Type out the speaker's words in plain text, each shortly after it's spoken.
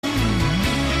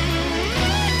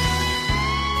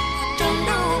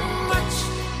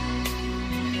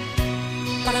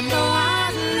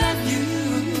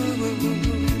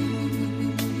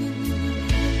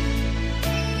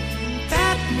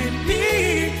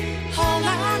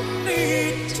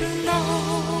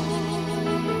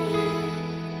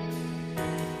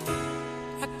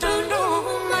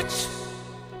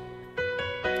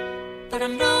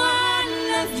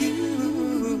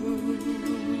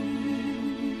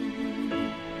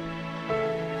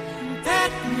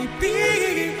me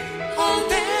be all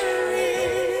there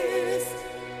is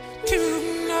to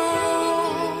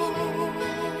know.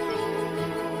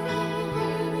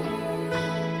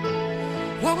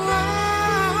 Whoa.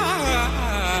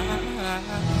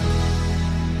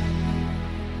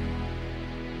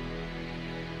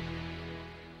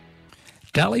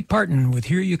 Dolly Parton with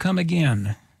Here You Come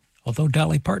Again. Although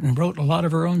Dolly Parton wrote a lot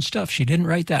of her own stuff, she didn't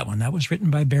write that one. That was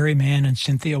written by Barry Mann and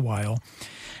Cynthia Weil.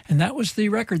 And that was the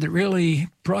record that really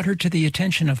brought her to the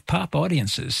attention of pop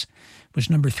audiences. It was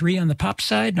number 3 on the pop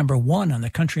side, number 1 on the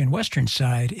country and western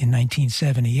side in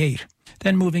 1978.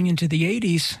 Then moving into the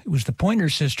 80s, it was the Pointer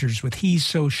Sisters with He's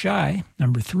So Shy,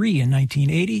 number 3 in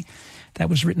 1980. That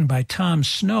was written by Tom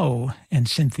Snow and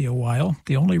Cynthia Weil,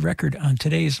 the only record on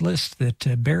today's list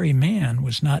that Barry Mann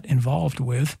was not involved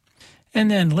with. And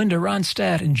then Linda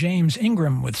Ronstadt and James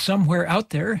Ingram with Somewhere Out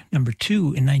There, number 2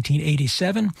 in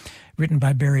 1987, written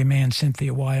by Barry Mann,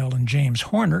 Cynthia Weil, and James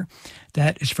Horner.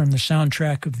 That is from the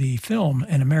soundtrack of the film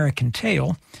An American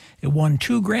Tail. It won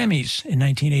 2 Grammys in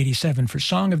 1987 for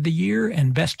Song of the Year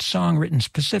and Best Song Written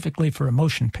Specifically for a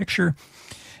Motion Picture.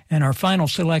 And our final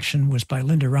selection was by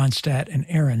Linda Ronstadt and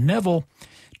Aaron Neville,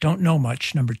 Don't Know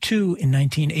Much, number 2 in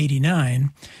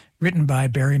 1989, written by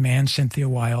Barry Mann, Cynthia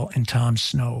Weil, and Tom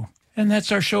Snow. And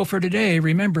that's our show for today,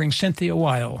 remembering Cynthia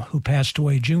Weil, who passed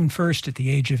away June 1st at the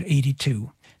age of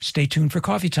 82. Stay tuned for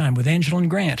Coffee Time with Angela and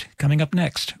Grant, coming up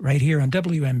next, right here on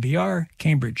WMBR,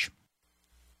 Cambridge.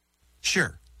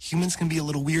 Sure, humans can be a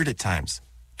little weird at times,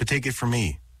 but take it from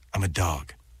me, I'm a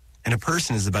dog. And a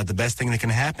person is about the best thing that can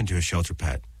happen to a shelter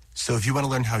pet. So if you want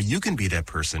to learn how you can be that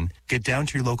person, get down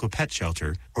to your local pet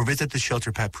shelter or visit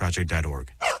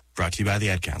theshelterpetproject.org. Brought to you by the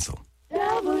Ad Council.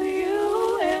 WMBI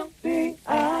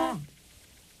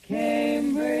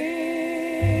Cambridge.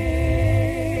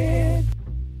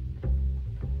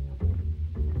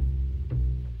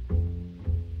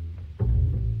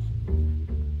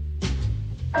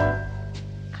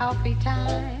 Coffee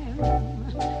time,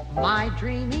 my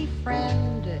dreamy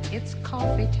friend, it's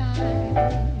coffee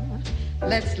time.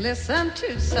 Let's listen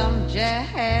to some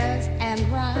jazz and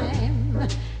rhyme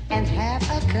and have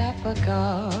a cup of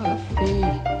coffee.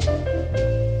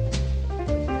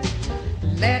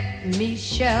 Let me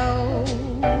show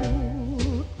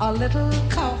a little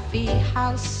coffee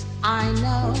house I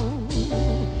know,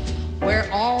 where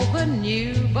all the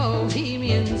new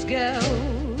bohemians go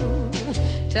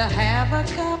to have a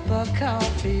cup of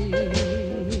coffee.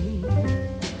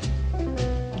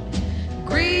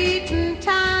 Greeting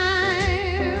time,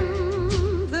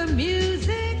 the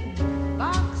music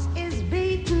box is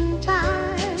beating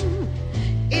time.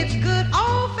 It's good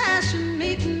old-fashioned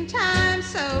meeting time,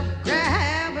 so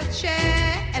grab a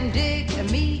chair and dig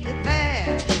me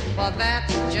there, for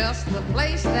that's just the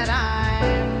place that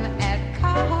I'm at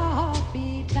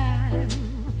coffee time.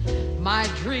 My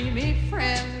dreamy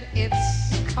friend, it's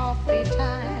coffee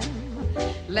time.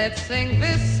 Let's sing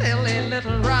this silly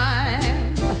little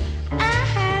rhyme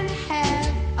and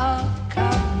have a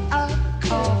cup of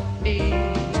coffee.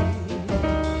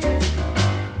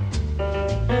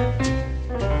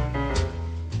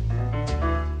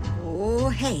 Oh,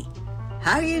 hey.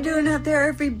 How you doing out there,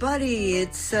 everybody?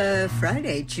 It's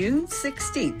Friday, June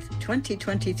 16th,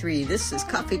 2023. This is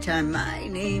Coffee Time. My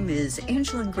name is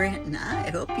Angela Grant, and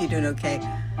I hope you're doing okay.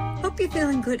 Hope you're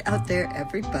feeling good out there,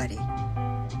 everybody.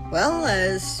 Well,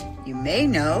 as you may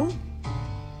know,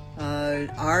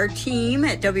 our team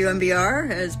at WMBR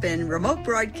has been remote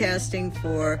broadcasting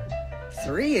for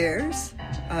 3 years,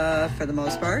 for the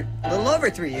most part, a little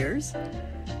over 3 years.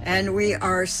 And we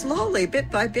are slowly, bit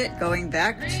by bit, going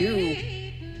back to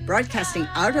broadcasting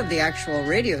out of the actual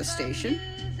radio station.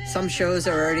 Some shows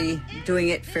are already doing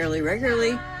it fairly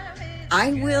regularly.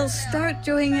 I will start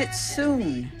doing it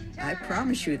soon. I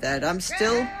promise you that. I'm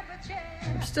still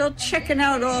checking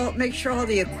out make sure all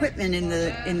the equipment in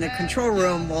the control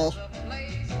room will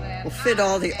fit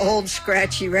all the old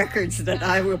scratchy records that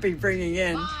I will be bringing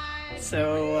in.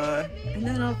 So, and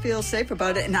then I'll feel safe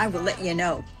about it, and I will let you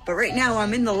know. But right now,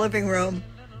 I'm in the living room.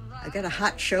 I got a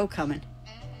hot show coming.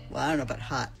 Well, I don't know about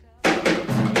hot.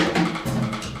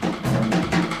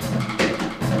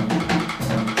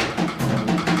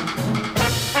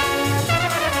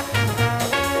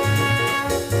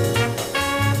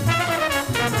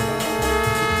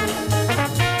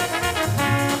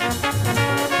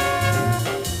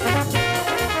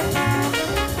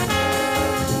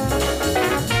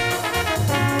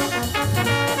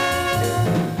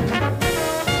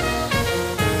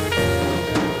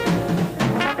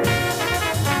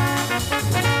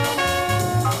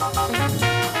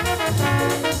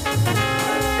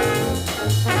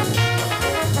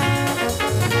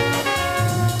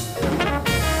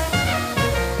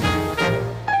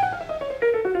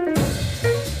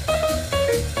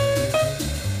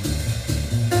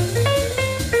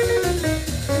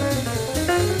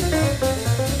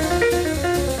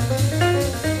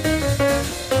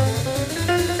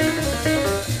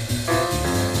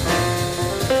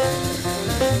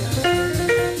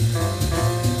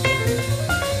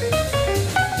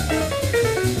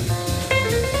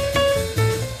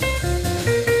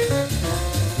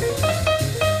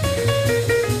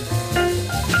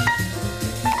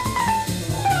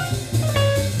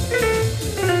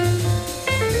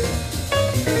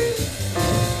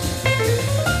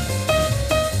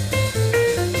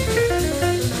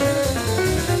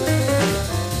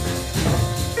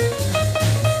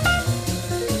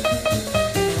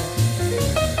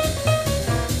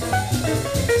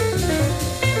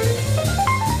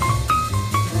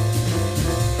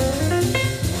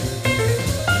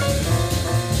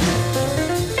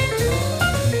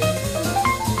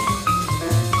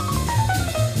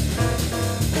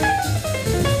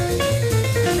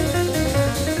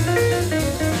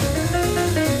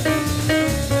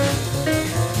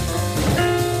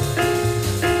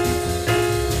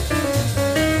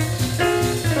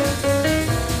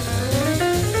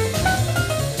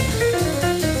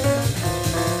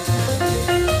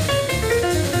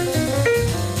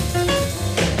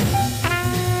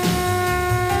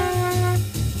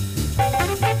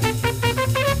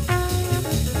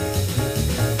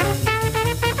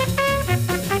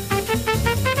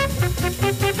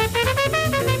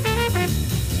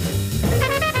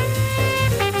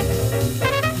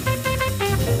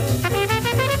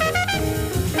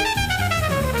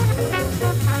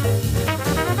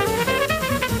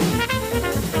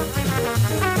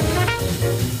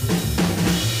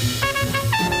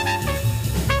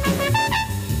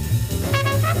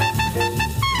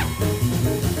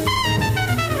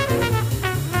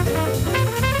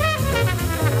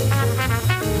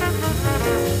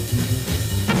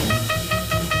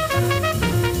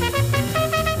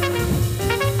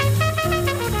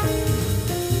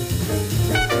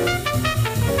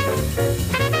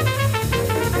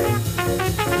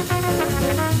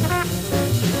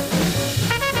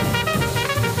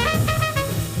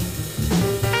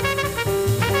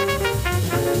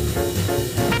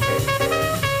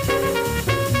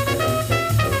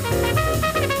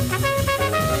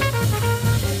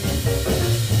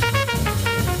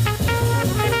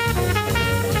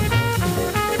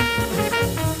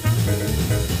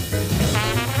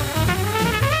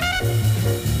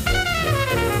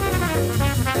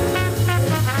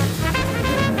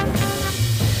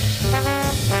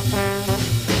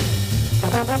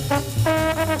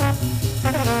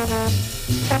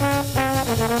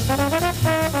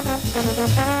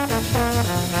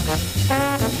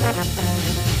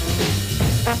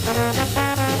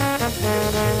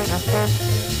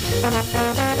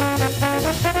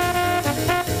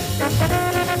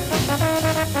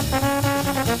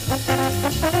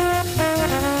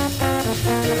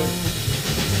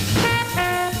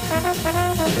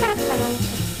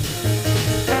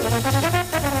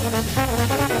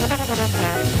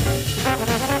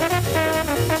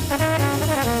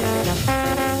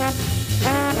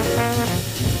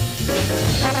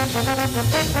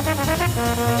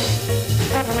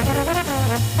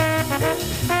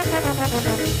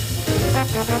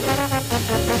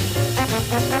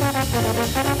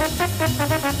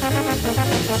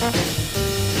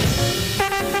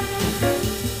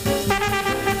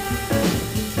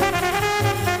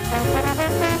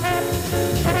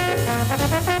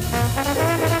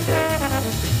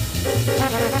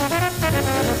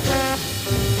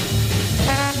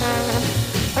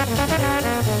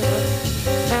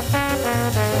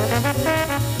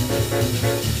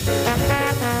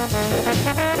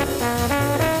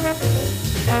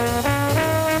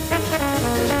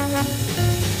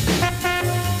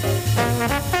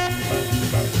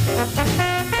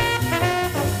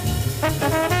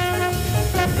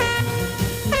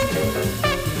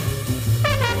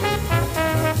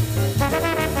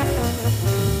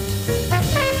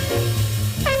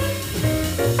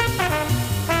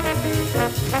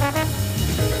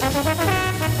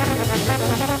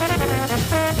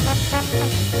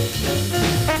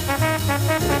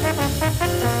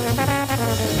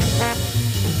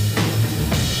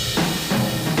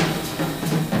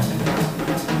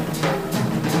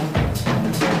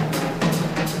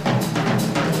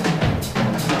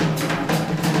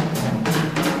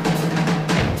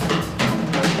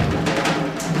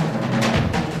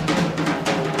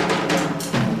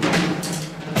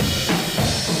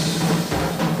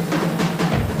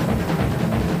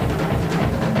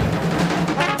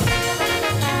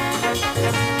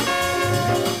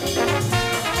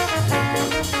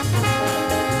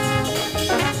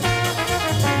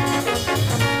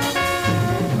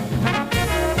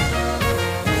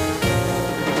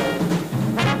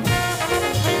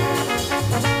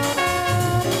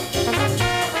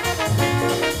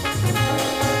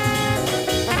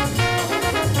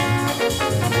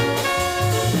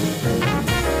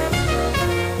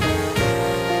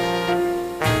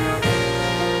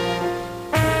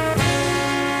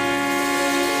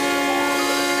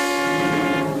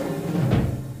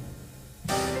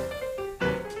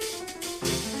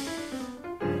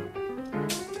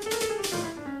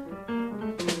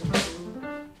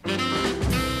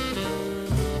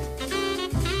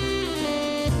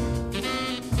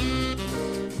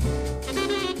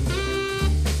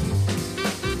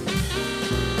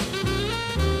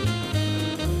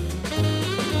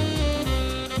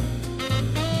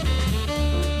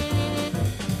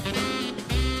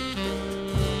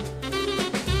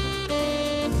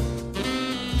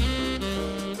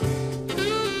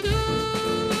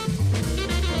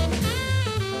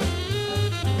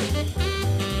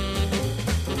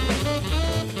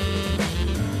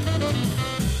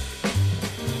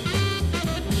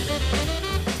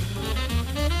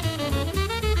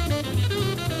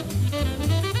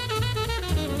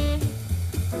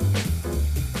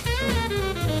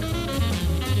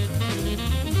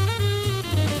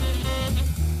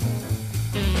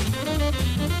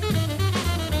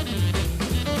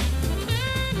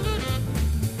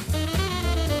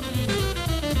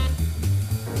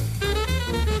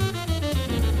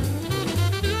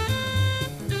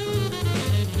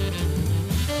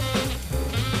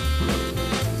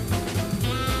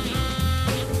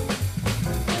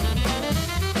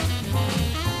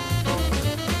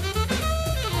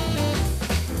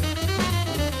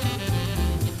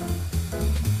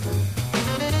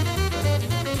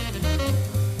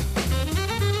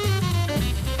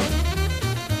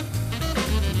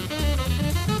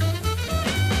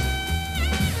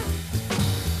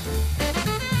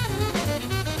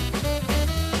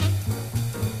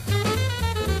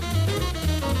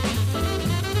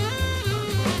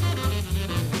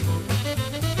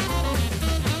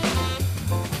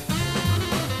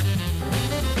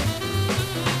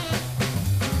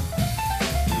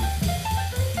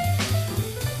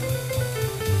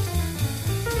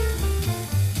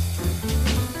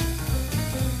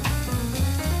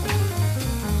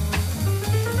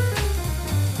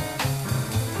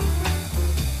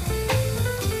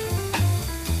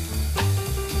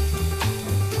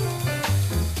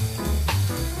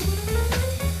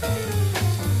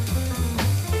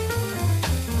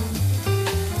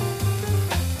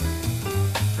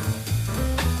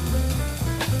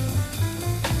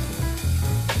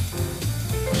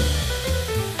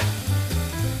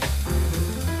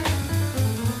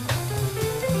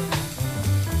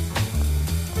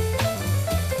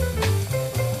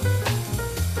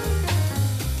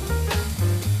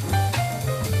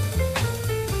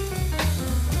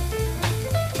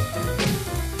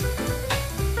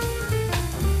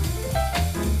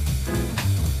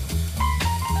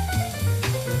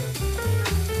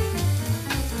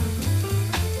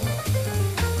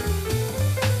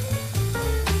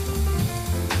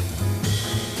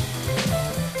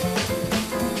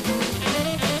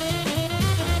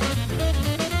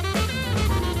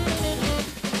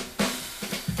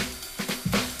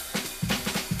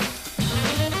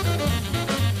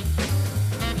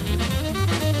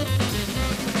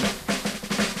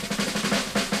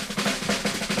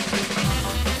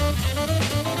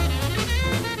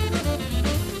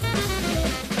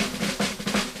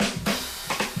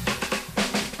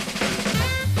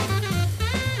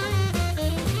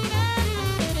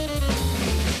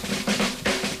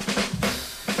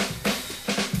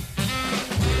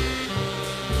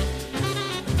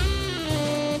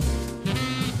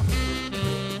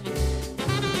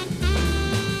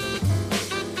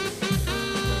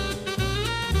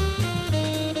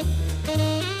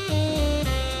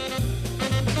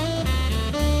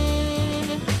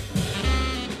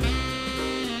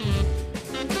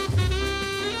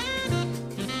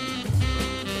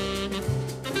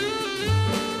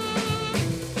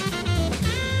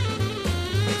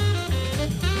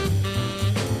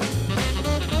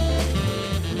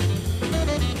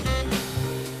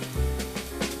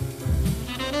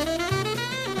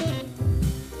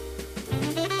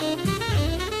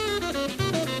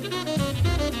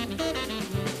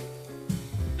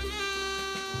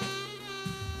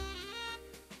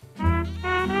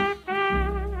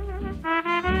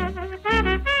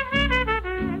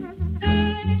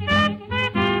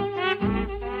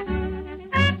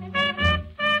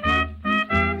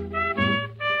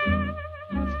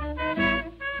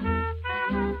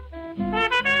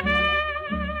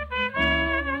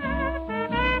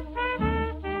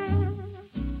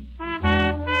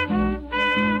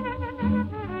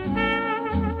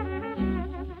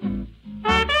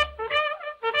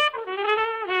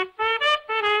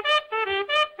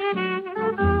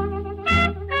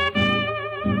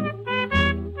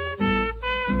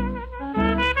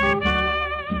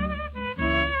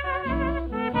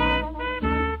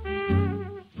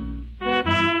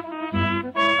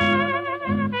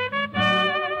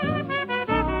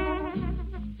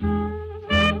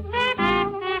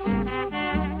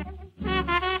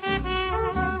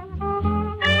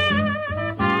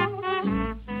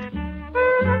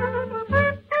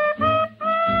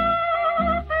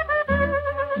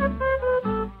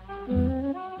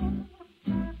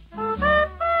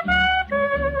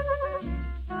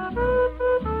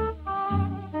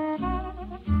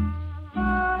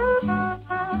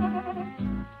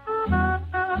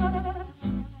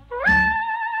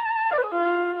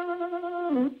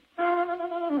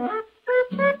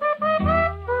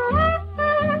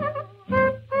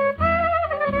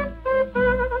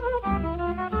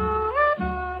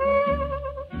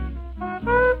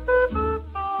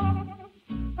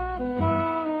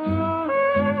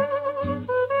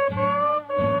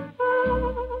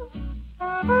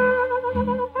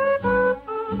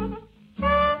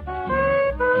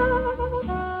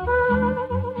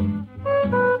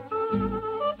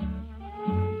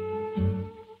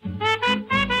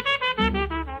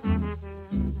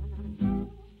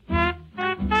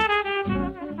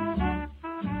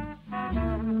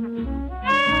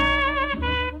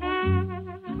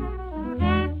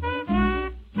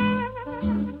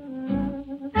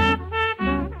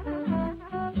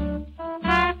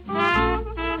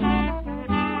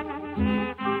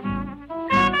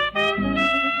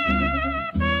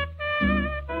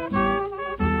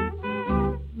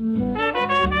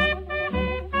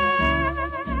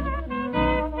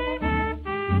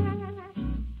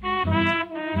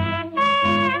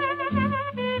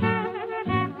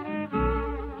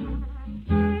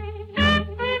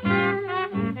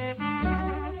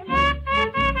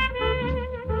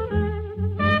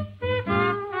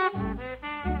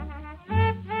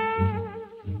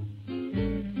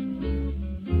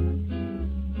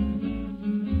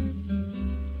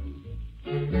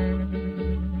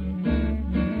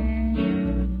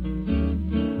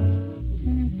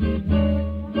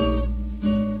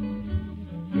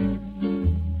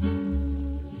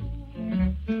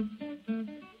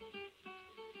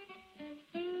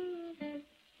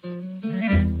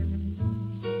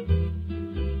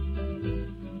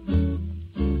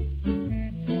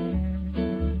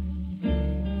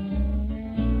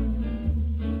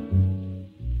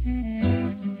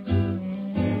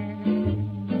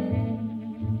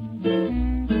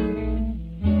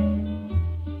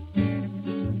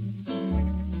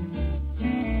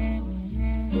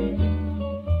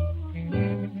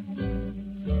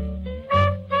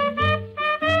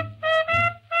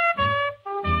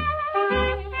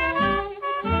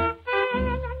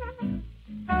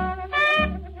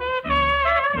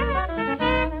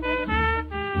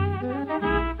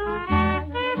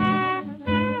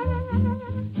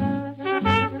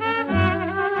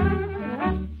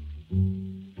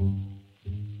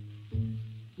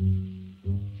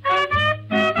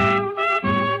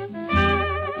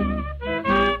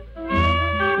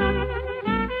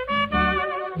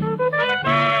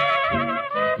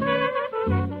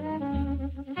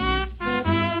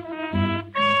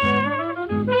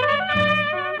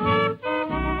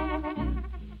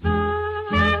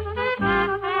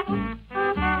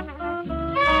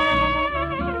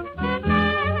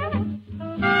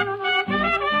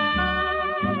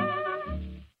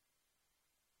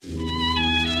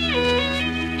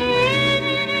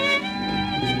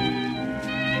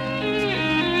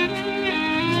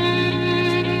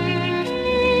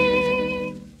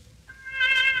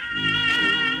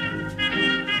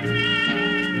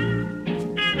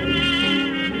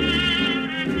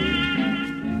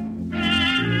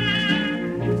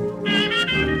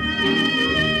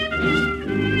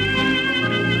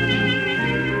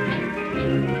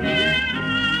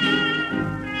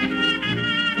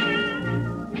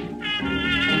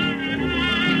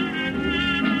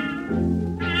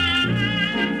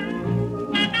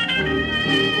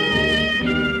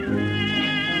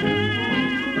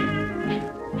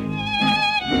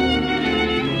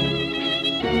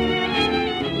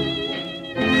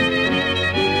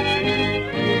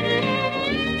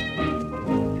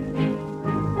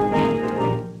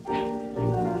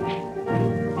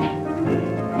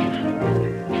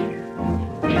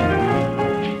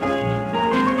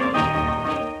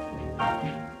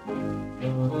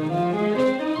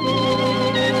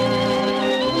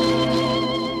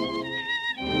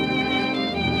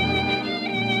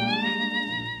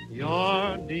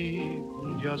 deep,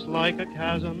 just like a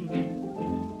chasm.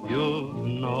 You've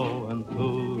no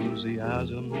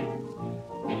enthusiasm.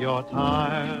 You're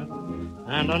tired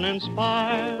and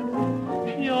uninspired.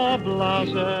 You're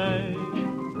blasé.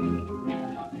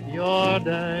 Your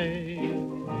day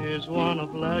is one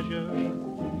of leisure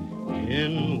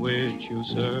in which you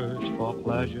search for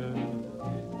pleasure.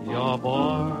 You're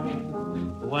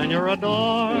bored when you're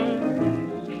adored.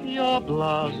 You're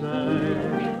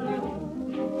blasé.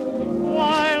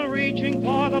 While reaching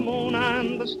for the moon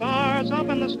and the stars up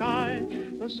in the sky,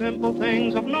 the simple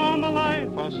things of normal life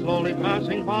are slowly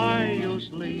passing by. You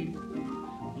sleep,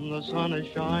 the sun is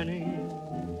shining.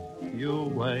 You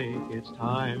wake, it's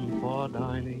time for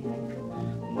dining.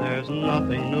 There's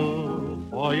nothing new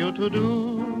for you to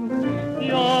do.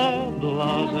 You're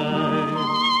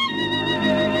blasé.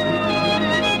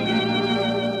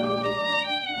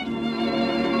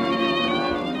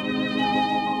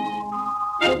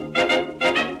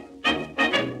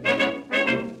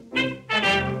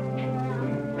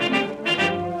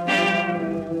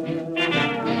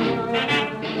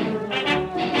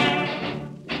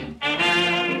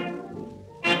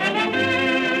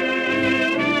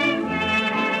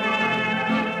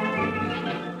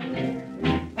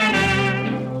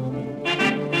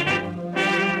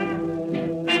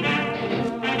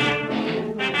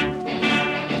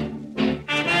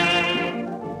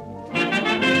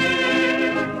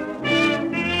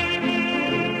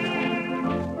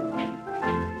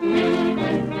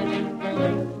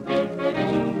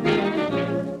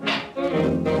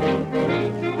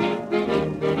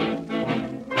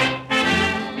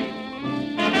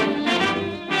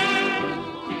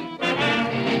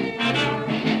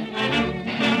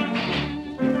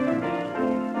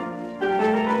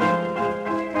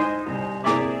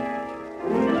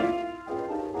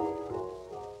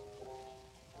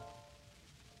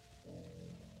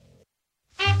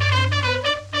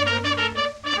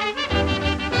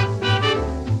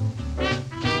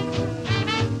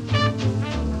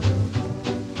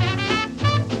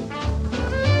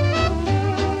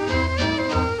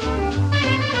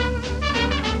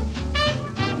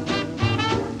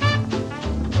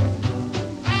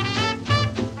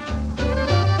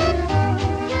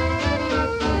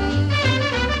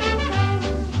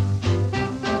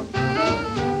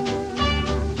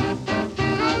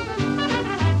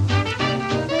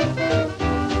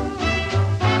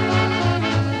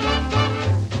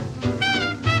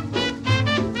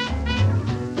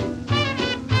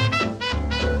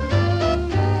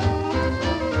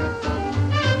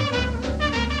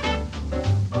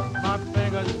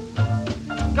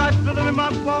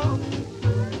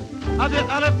 The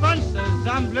elephant says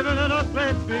I'm living in a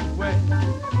great big way.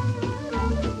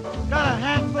 Got a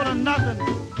handful of nothing.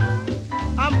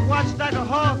 I'm watched like a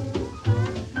hawk,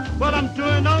 but I'm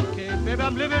doing okay, baby.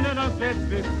 I'm living in a great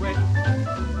big way.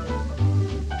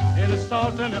 In the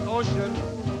salt in the ocean,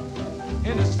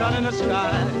 in the sun in the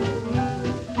sky.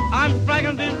 I'm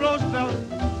Franklin D. Roosevelt.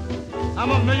 I'm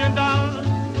 $1 million.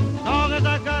 Long as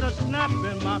I got a snap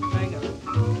in my finger,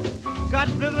 got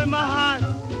rhythm in my heart.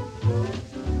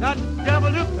 Got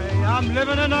devil to pay, I'm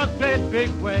living in a great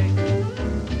big way.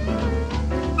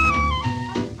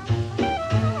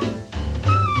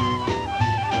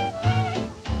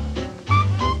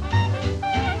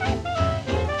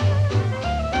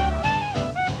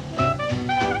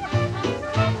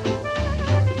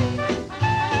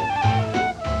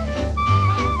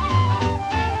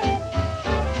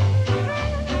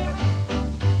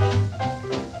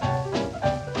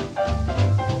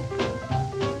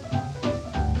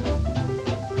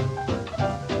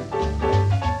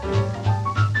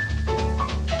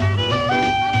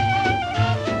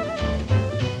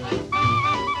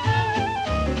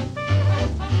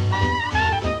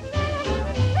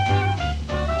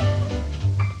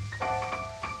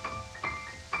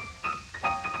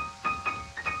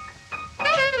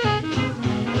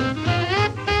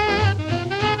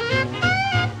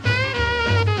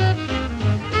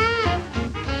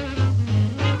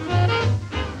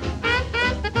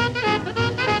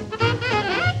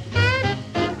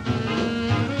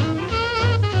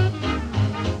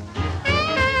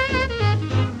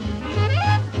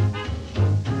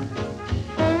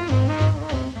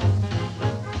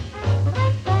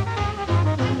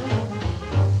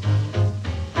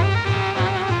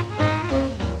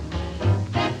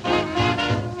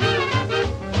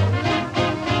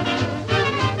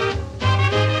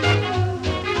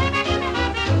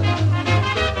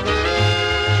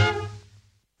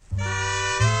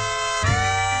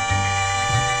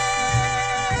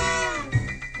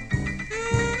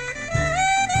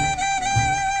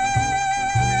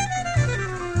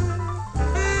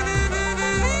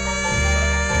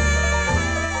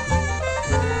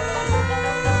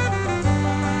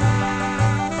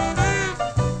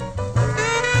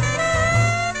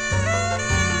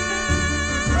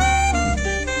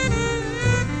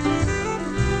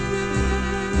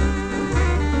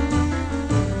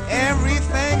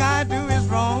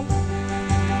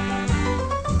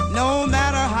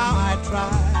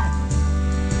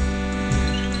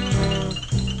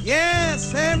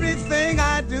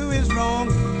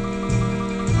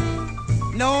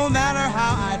 no matter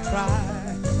how I try.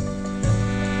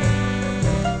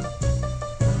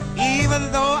 Even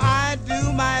though I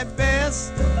do my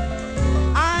best,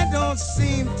 I don't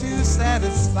seem too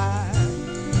satisfied.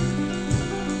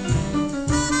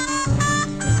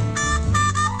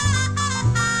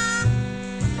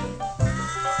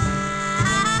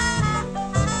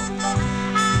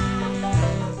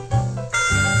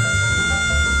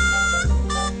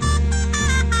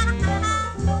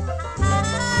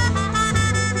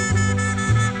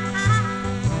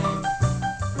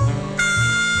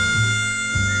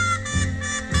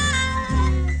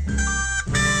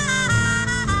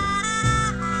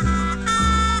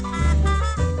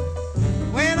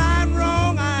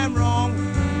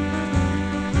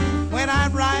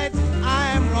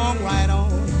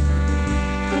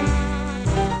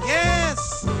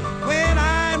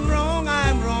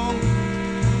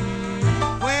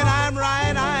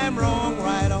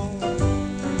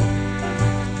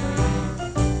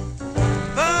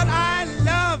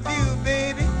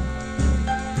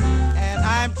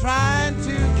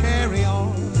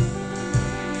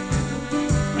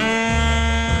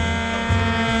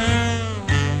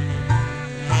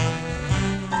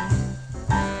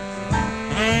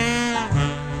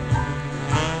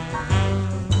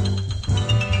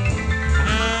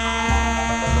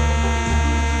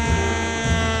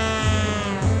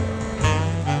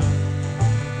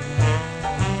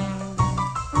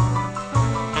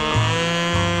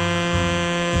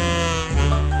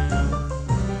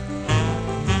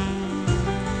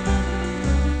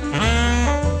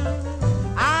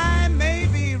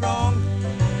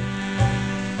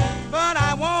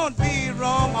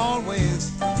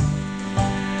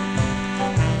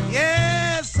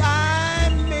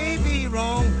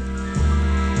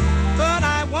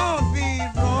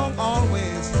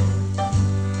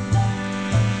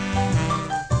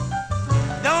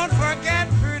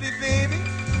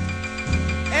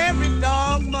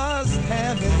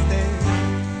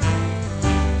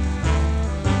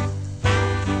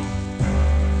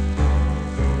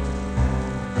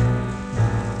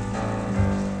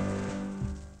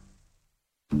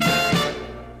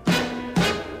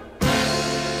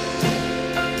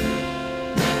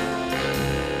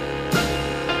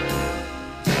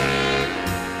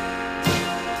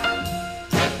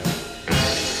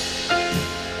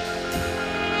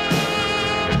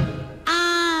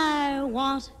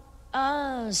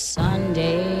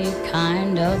 Sunday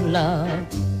kind of love,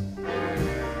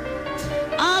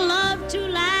 a love to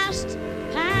last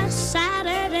past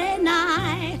Saturday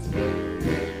night.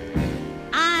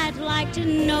 I'd like to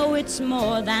know it's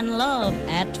more than love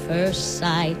at first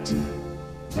sight.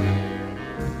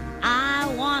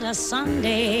 I want a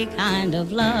Sunday kind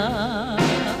of love.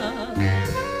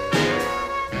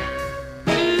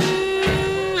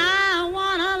 I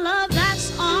want a love that's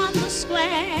on the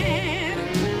square.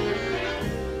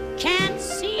 Can't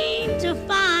seem to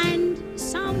find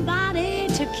somebody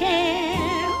to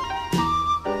care.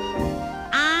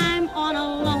 I'm on a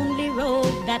lonely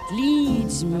road that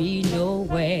leads me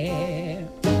nowhere.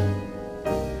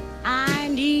 I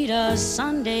need a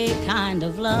Sunday kind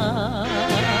of love.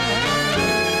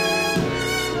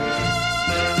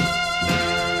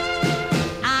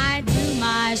 I do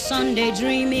my Sunday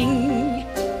dreaming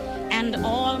and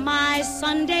all my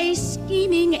Sunday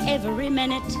scheming every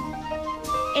minute,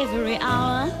 every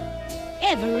hour,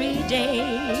 every day.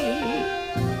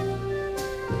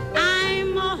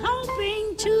 I'm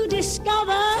hoping to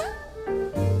discover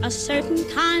a certain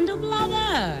kind of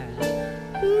lover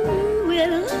who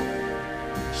will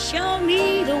show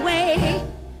me the way.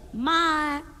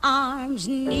 My arms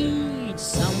need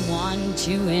someone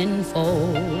to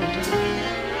enfold,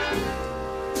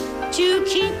 to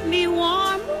keep me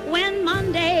warm when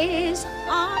Mondays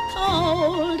are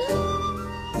cold.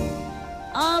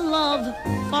 A love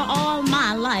for all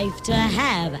my life to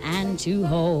have and to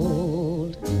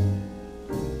hold.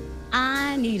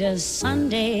 I need a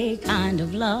Sunday kind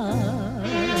of love.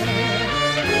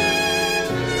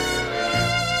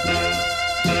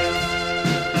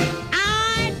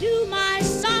 I do my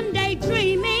Sunday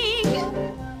dreaming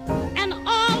and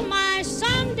all my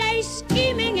Sunday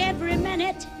scheming every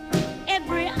minute,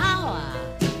 every hour,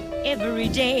 every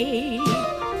day.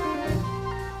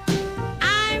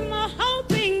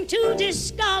 To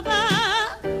discover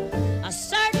a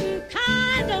certain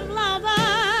kind of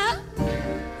lover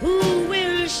who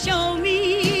will show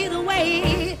me the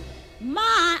way.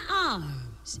 My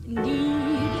arms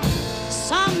need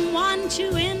someone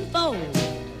to enfold,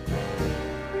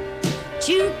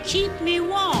 to keep me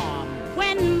warm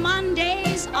when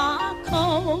Mondays are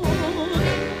cold.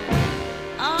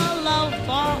 A love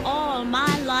for all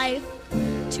my life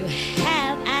to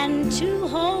have to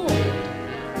hold.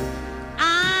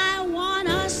 I want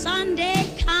a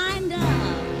Sunday kind of.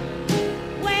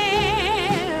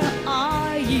 Where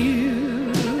are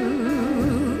you?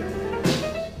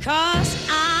 'Cause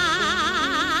I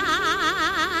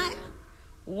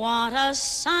want a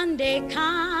Sunday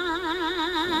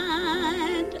kind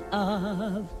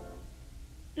of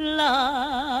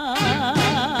love.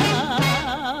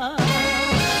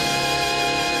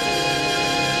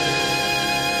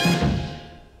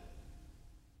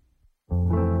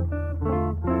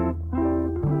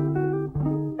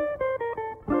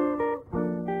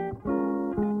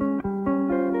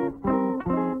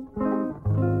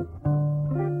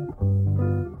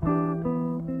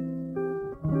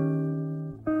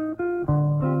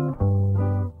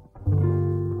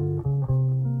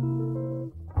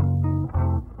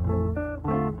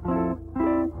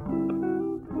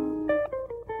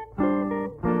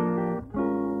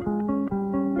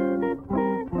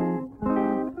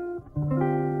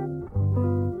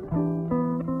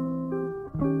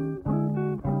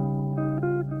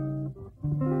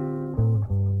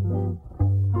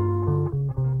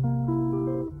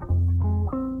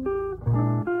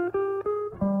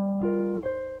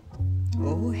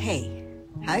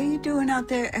 Out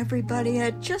there, everybody.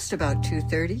 At just about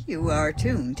 2:30, you are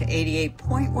tuned to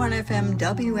 88.1 FM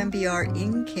WMBR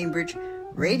in Cambridge,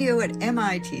 radio at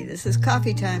MIT. This is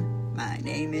Coffee Time. My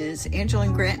name is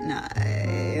Angeline Grant, and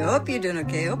I hope you're doing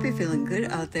okay. Hope you're feeling good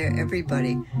out there,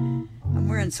 everybody. I'm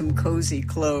wearing some cozy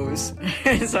clothes,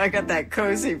 so I got that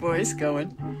cozy voice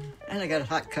going, and I got a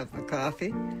hot cup of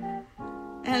coffee.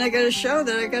 And I got a show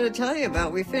that I got to tell you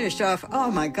about. We finished off, oh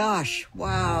my gosh,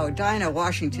 wow, Dinah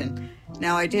Washington.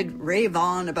 Now, I did rave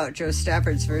on about Joe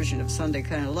Stafford's version of Sunday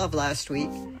Kind of Love last week.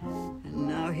 And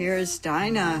now here's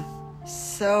Dinah.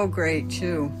 So great,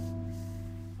 too.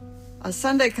 A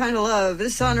Sunday Kind of Love.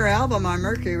 This is on her album on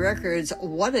Mercury Records.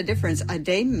 What a difference a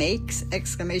day makes!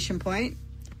 Exclamation point.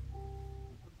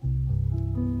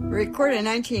 Recorded in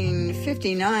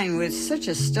 1959 with such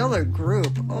a stellar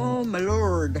group. Oh, my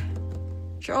Lord.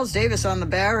 Charles Davis on the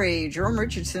Barry, Jerome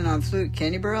Richardson on flute,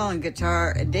 Kenny Burrell on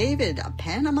guitar, David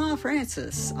Panama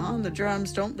Francis on the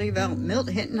drums, don't leave out Milt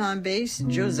Hinton on bass,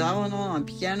 Joe Zawinul on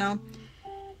piano,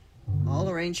 all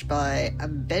arranged by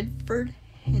Bedford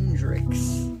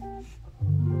Hendricks.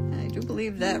 I do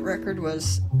believe that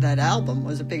album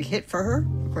was a big hit for her.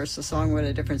 Of course, the song What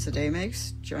a Difference a Day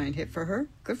Makes, giant hit for her.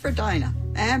 Good for Dinah.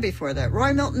 And before that,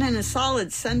 Roy Milton and his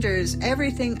Solid Senders,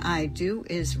 Everything I Do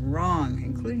Is Wrong,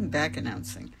 including back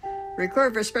announcing.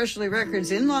 Recorded for Specialty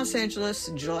Records in Los Angeles,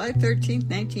 July 13th,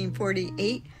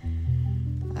 1948.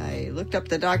 I looked up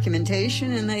the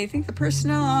documentation, and I think the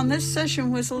personnel on this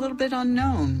session was a little bit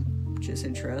unknown, which is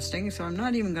interesting, so I'm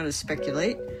not even going to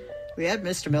speculate. We had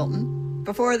Mr. Milton.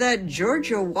 Before that,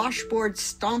 Georgia Washboard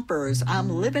Stompers, I'm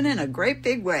Living in a Great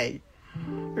Big Way.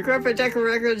 Recorded for Decca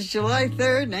Records, July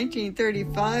 3rd,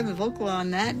 1935, and vocal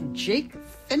on that, Jake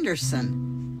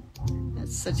Fenderson.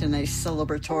 That's such a nice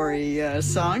celebratory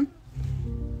song.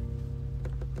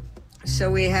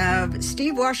 So we have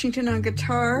Steve Washington on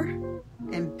guitar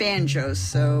and banjos.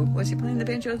 So was he playing the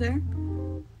banjo there?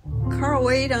 Carl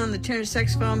Wade on the tenor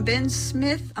saxophone, Ben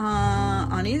Smith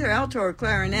on either alto or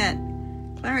clarinet,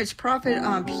 Clarence Prophet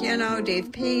on piano,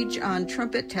 Dave Page on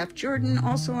trumpet, Taft Jordan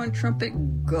also on trumpet,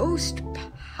 Ghost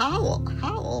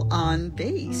Howell on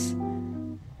bass.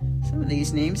 Some of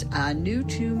these names are new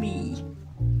to me,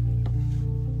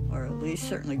 or at least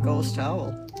certainly Ghost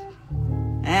Howell.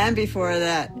 And before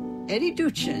that, Eddie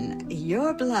Duchin,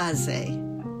 You're Blase.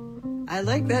 I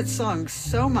like that song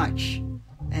so much.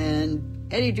 And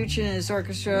Eddie Duchin and his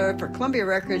orchestra for Columbia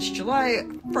Records, July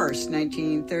 1st,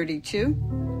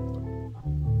 1932.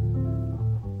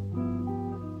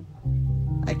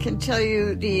 I can tell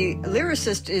you the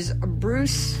lyricist is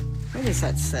Bruce, what does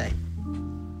that say?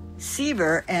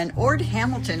 Seaver and Ord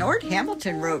Hamilton. Ord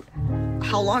Hamilton wrote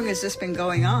How Long Has This Been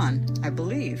Going On, I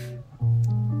believe.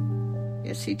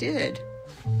 Yes, he did.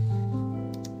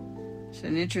 It's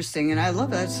an interesting, and I love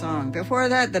that song. Before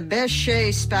that, the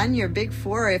Bechet Spaniard Big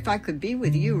Four, If I Could Be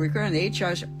With You, recorded on the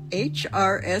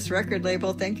HRS record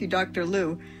label. Thank you, Dr.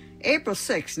 Lou. April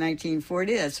 6,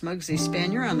 1940, that's Muggsy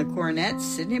Spaniard on the cornet,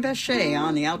 Sidney Bechet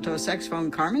on the alto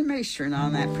saxophone, Carmen Maestrin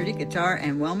on that pretty guitar,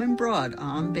 and Wellman Broad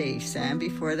on bass. And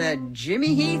before that,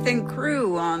 Jimmy Heath and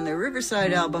crew on the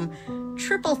Riverside album,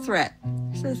 Triple Threat.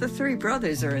 So the three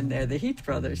brothers are in there, the Heath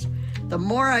brothers. The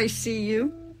More I See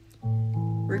You,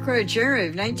 recorded January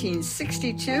of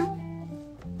 1962.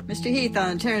 Mr. Heath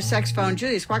on tenor saxophone,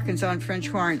 Julius Watkins on French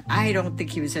horn. I don't think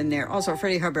he was in there. Also,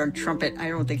 Freddie Hubbard on trumpet. I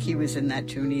don't think he was in that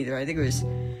tune either. I think it was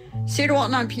Cedar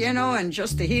Walton on piano and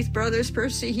just the Heath brothers,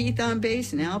 Percy Heath on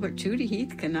bass, and Albert Tootie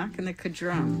Heath knocking the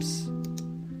drums.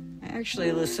 I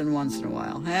actually listen once in a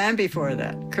while. And before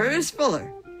that, Curtis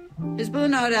Fuller. His Blue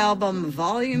Note album,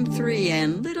 Volume 3,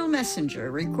 and Little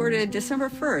Messenger, recorded December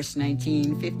 1st,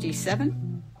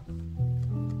 1957.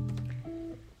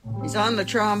 He's on the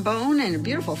trombone, and a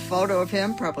beautiful photo of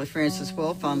him, probably Francis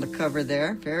Wolff on the cover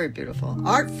there. Very beautiful.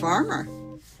 Art Farmer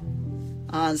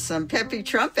on some peppy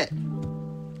trumpet.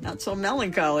 Not so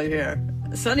melancholy here.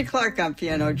 Sonny Clark on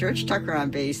piano, George Tucker on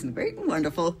bass, and the great and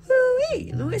wonderful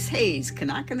Louis Hayes,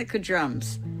 knocking the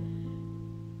drums.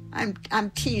 I'm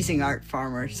teasing Art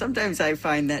Farmer. Sometimes I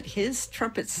find that his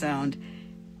trumpet sound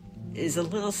is a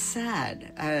little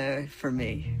sad for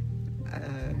me.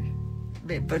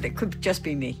 But it could just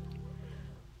be me.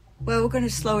 Well, we're going to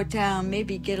slow it down,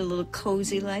 maybe get a little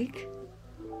cozy like.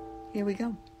 Here we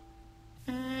go.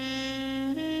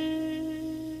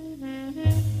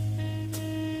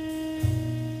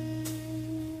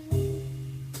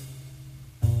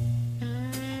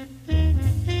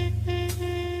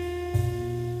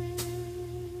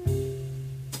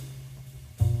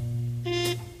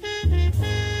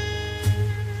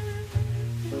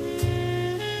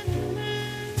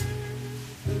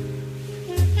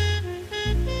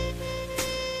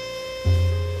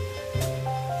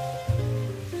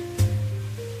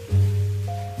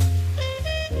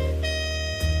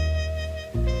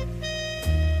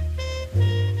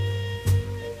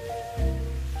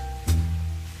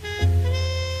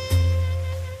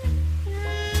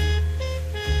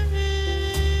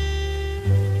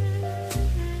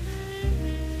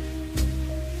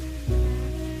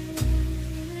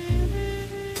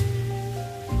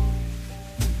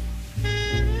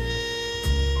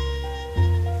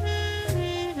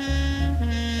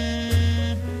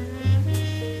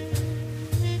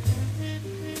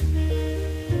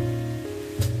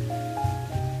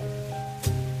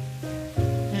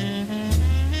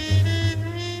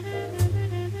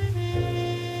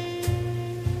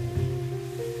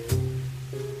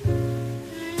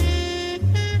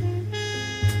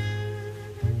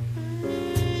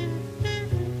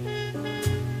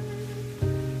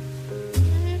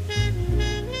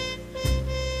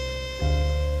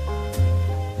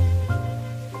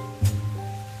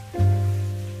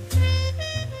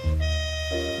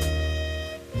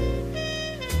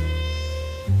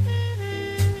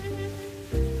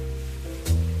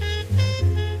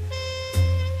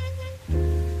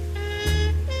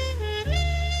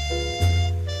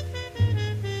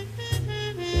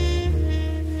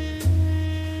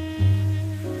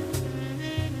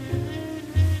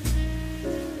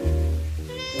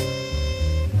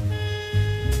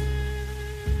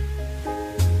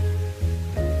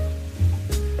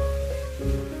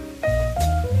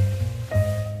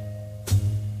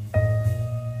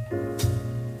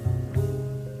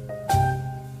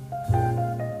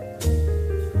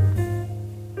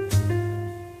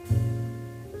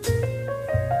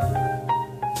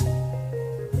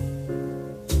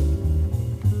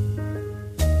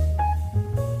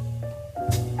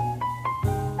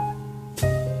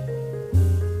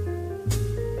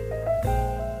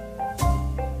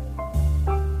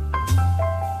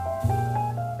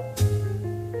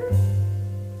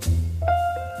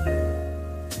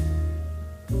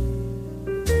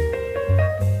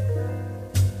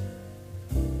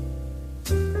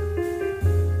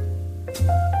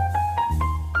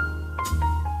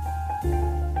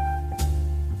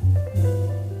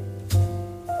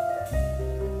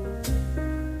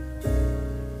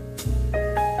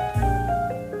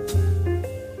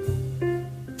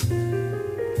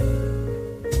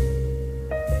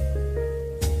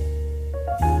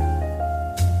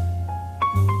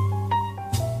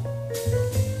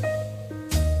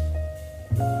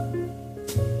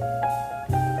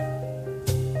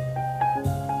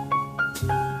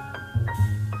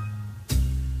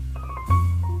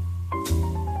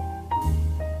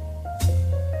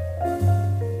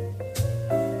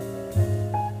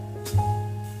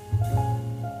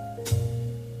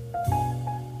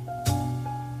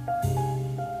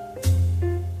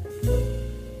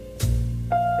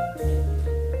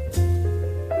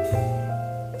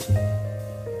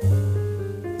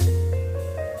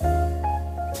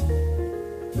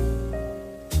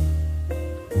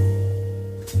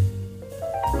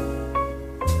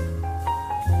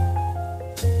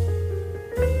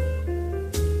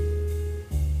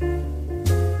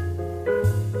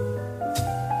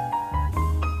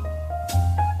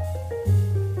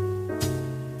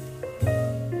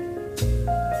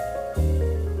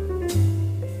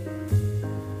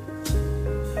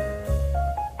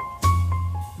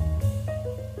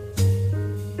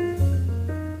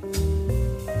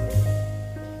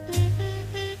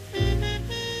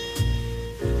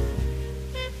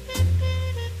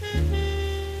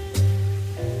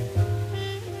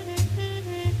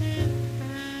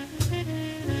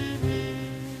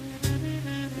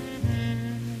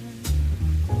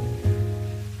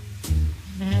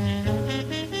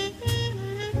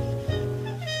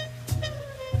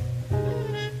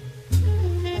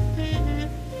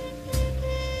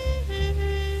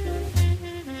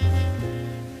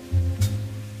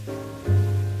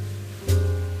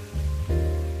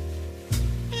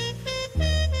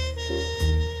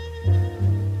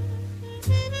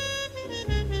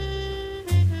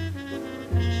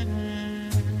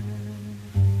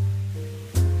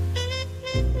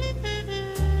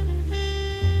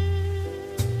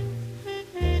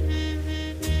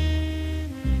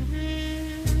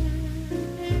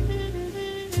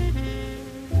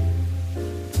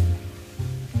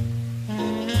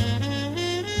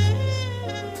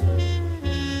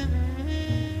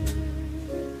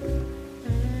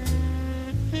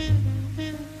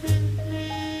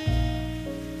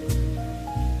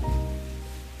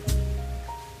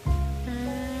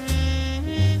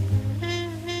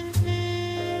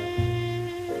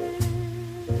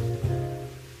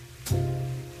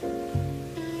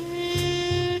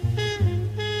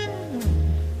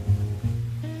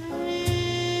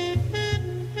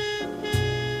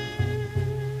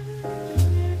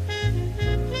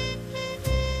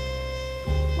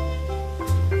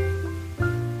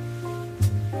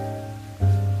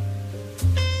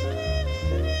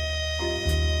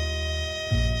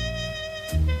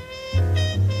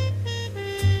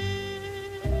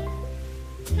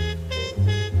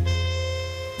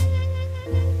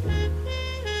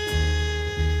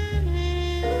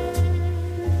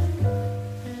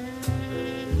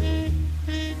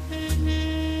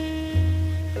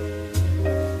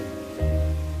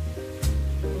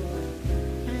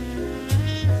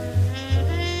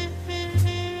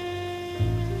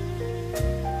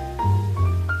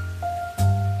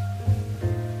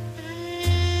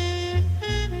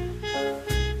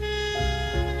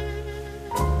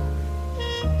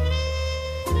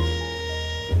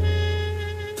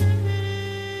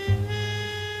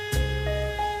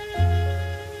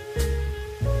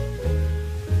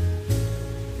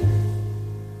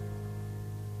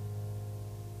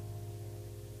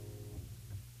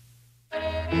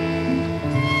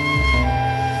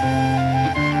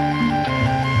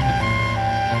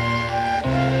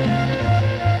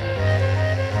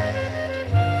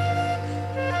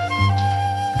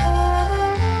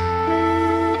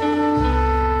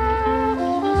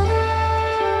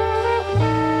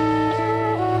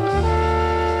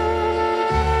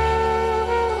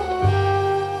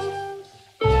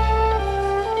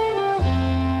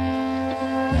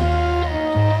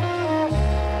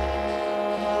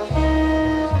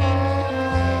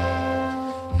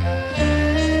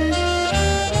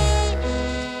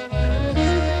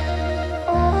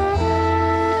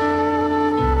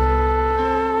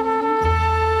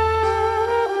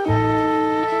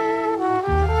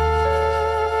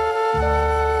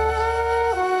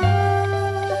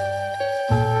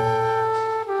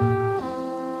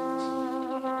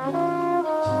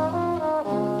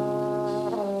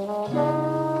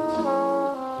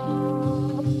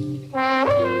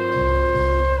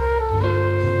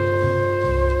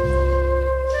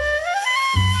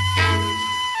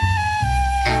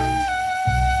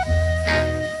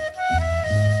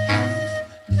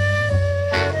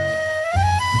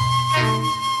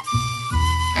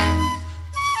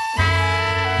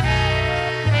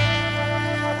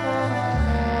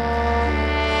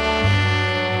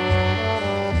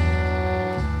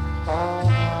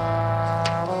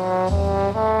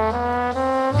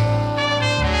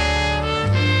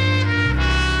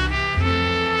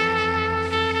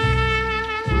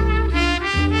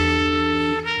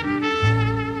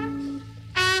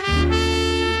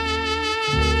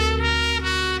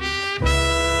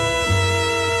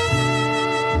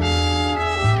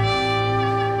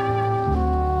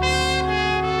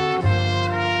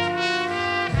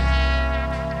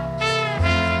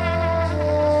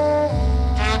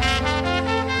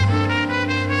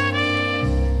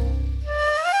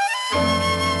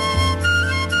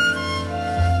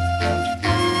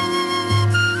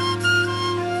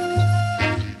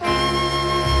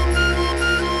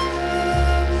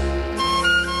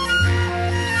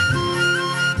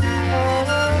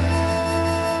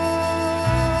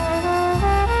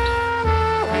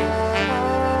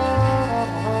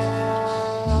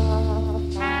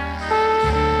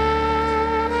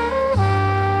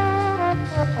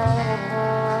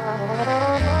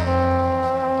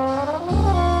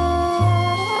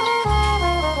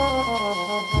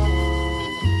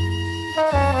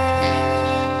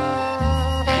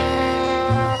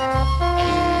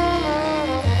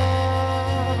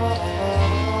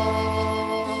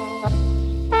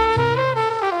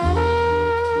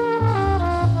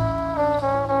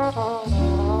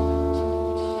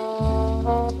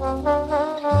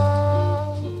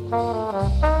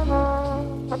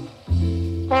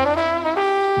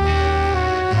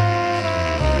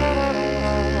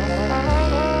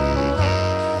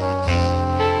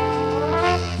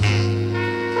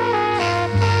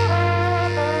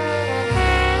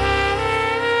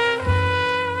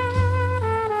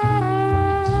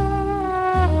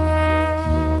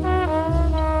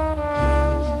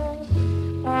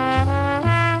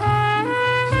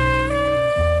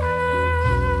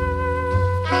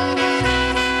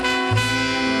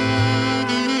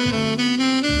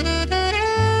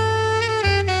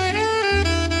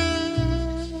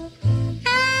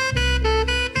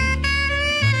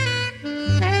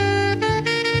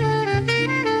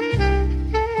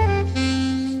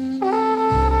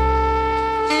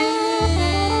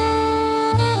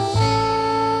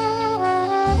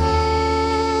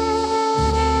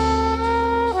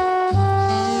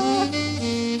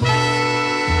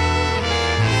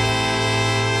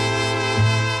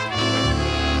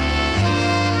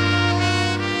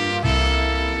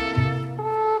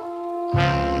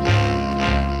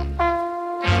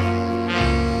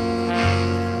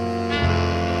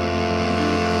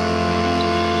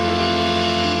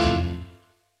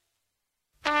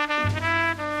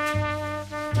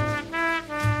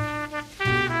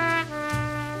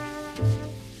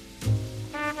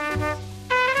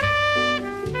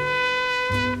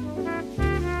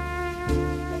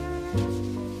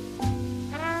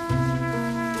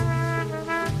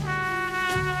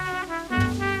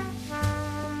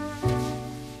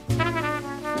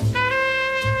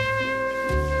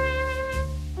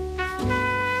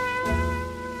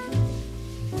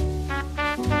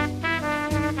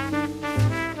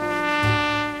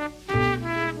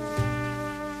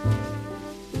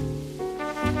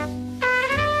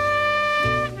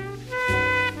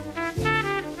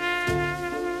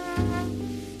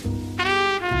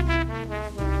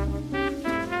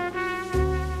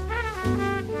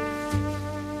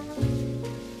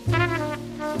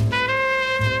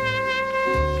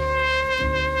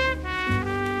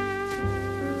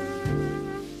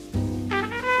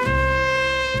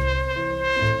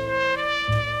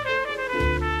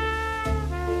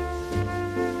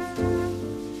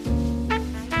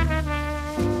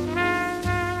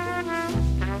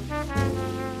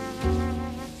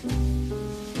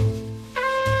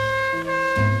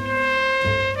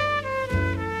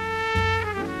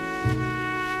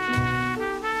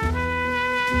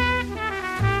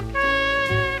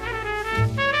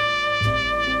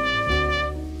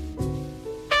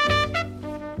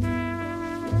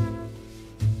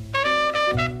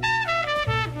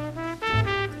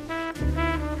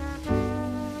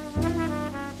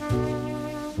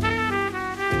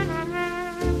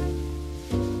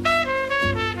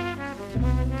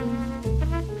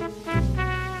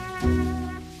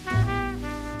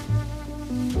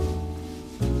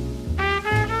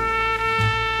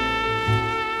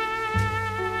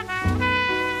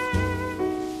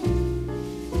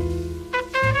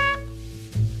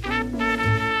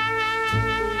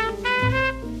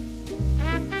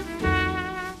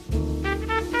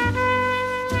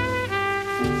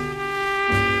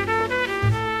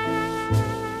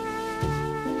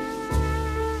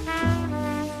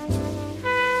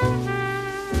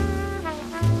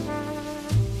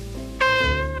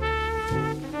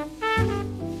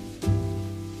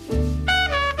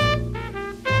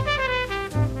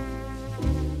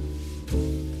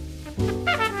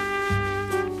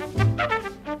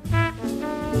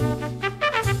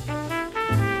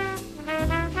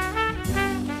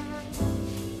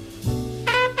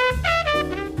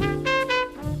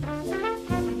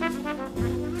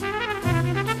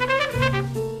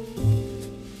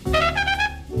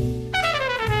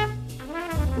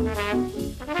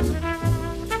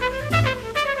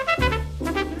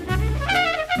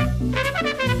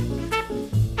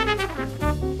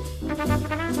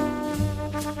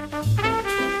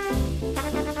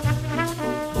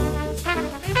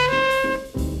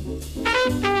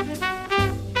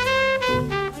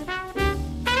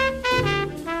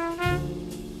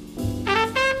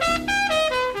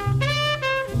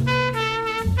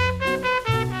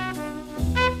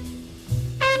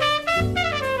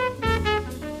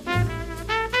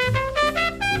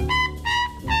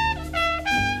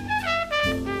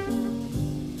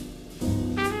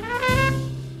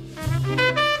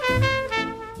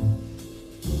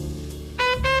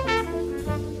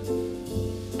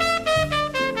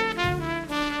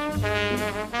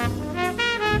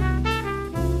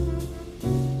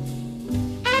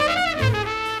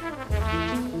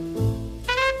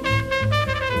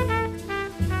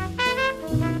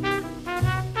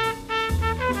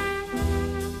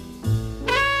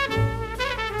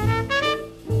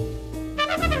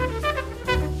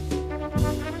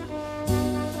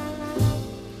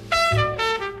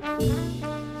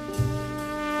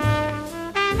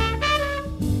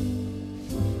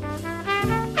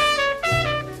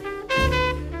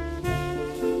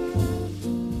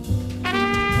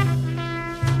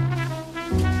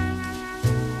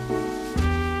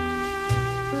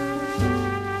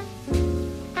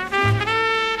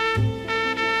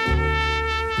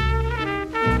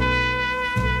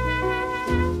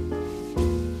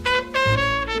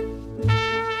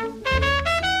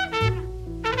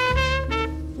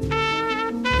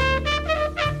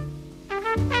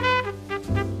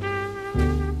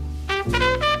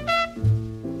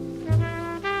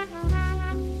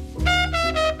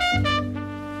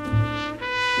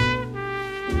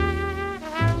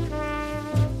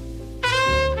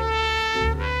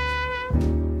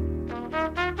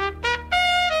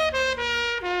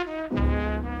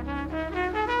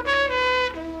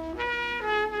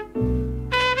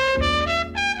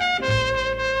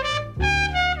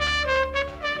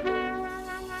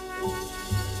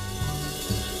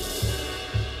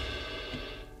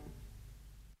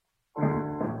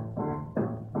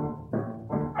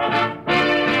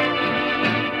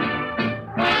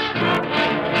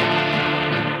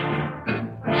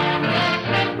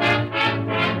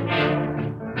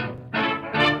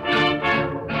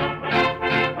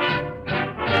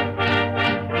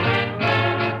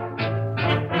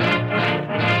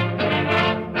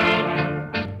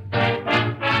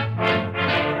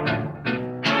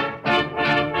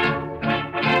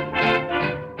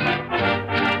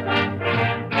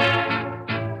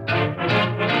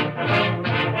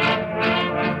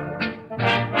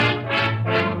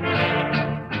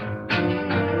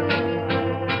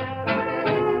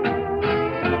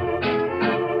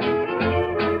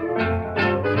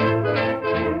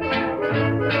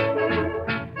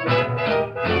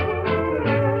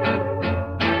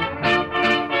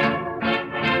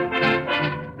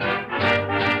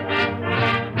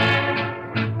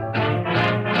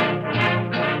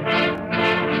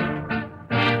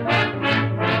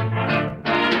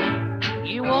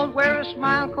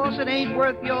 it ain't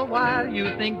worth your while.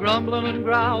 You think grumbling and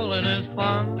growling is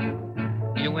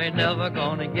fun. You ain't never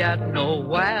gonna get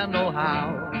nowhere, no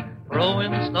how,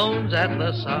 throwing stones at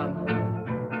the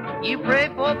sun. You pray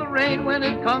for the rain, when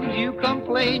it comes you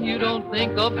complain. You don't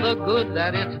think of the good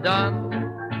that it's done.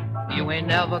 You ain't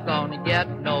never gonna get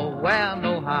nowhere,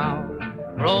 no how,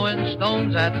 throwing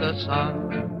stones at the sun.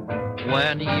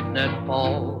 When evening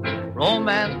falls,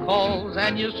 romance calls,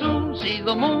 and you soon see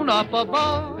the moon up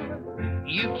above.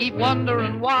 You keep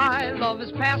wondering why love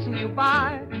is passing you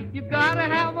by. You've gotta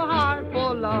have a heart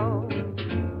for love.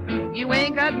 You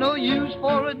ain't got no use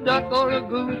for a duck or a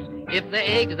goose if the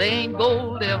eggs, they ain't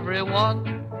gold, every one.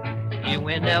 You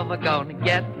ain't never gonna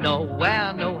get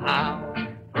nowhere, no how,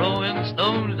 throwing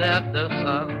stones at the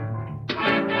sun.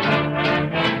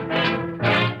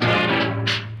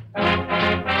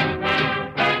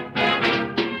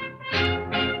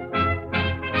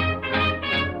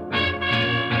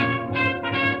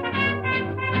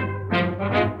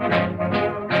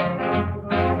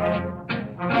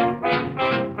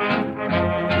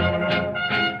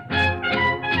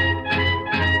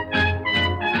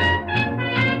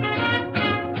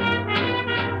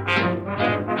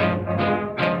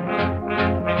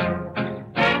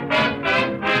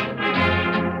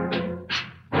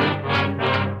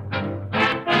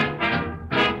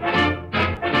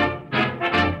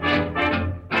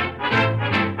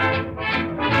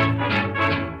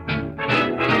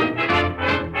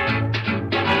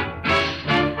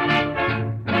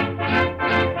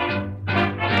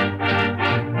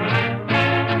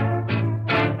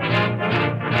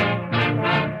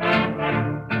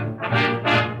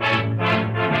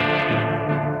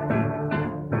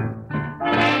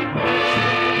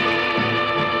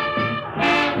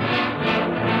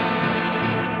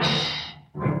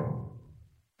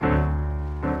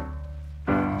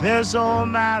 This old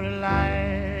married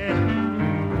life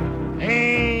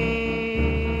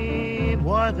ain't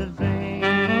worth a thing.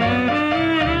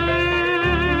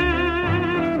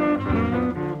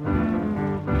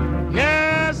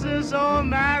 Yes, this old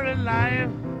married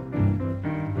life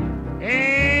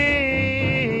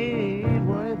ain't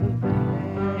worth a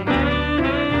thing.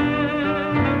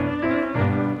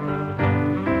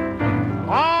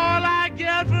 All I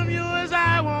get from you is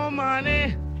I want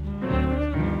money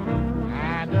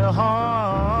and a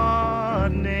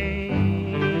hard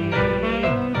name.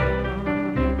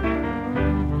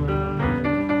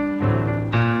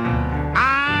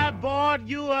 I bought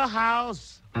you a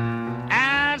house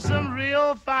and some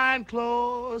real fine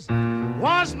clothes.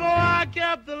 Once more I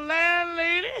kept the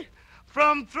landlady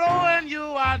from throwing you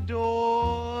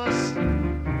outdoors.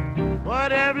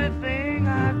 But everything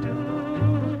I do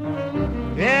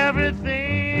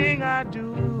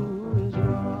is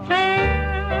wrong.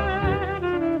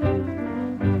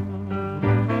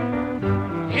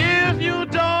 If you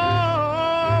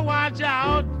don't watch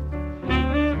out,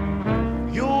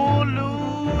 you'll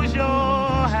lose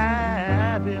your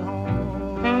happy home.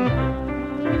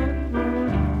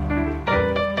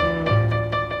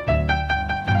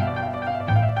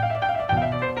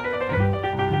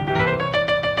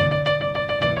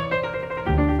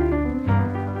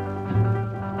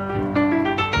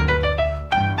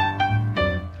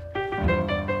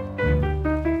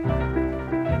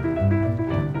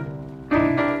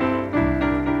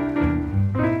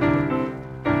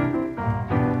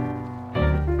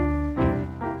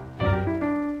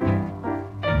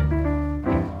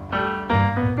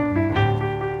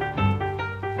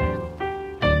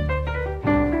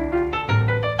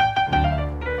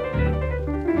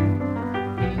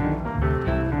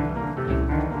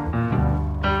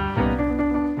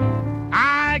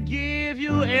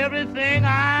 Everything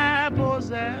I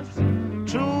possess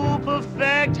to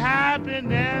perfect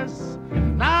happiness.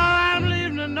 Now I'm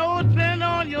leaving a note pinned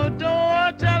on your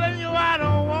door telling you I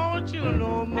don't want you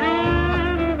no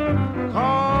more.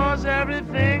 'Cause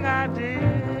everything I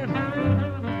did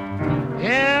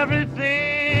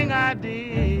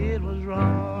was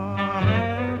wrong.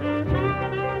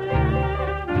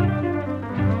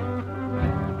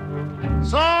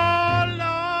 So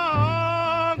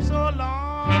long, so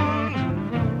long,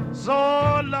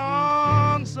 so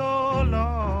long, so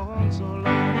long, so long.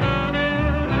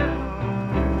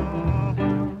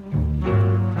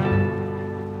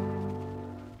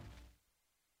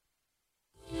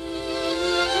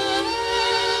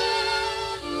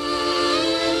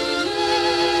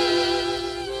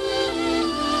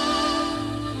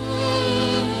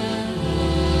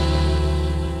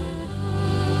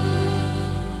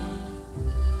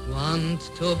 Want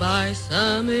to buy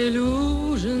some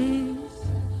illusions,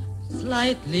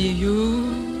 slightly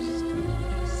used,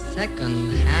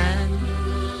 second hand.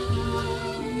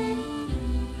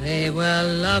 They were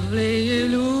lovely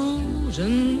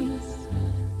illusions,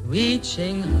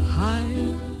 reaching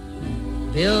high,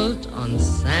 built on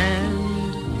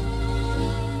sand.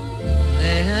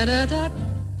 They had a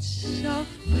touch of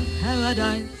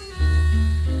paradise,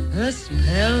 a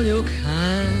spell you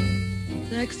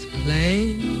can't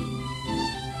explain.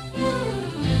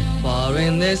 For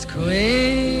in this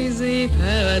crazy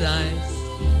paradise,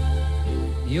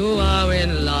 you are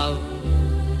in love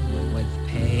with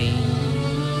pain.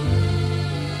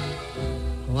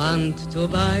 Want to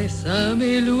buy some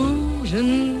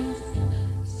illusions,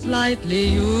 slightly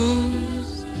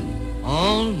used,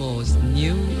 almost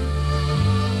new.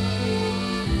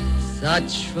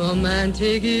 Such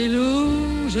romantic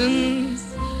illusions,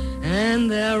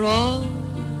 and they're all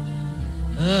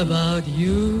about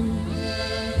you.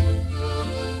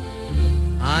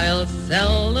 I'll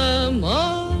sell them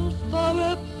all for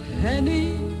a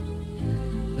penny.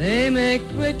 They make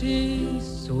pretty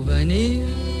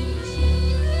souvenirs.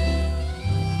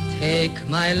 Take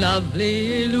my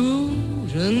lovely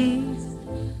illusions,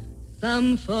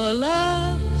 some for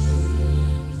laughs,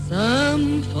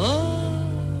 some for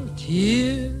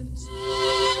tears.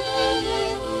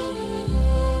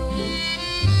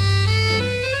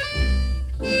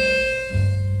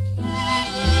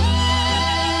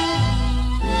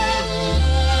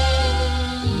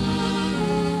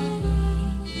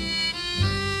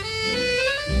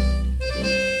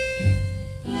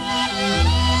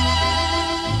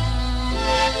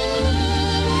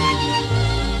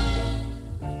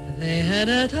 Had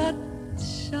a touch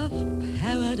of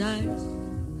paradise,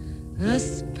 a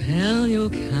spell you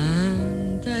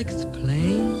can't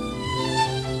explain.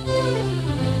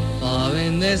 For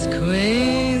in this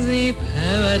crazy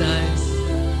paradise,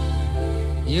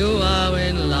 you are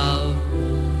in love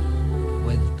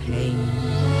with pain.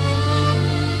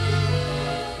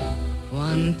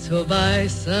 Want to buy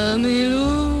some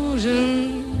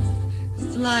illusions,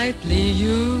 slightly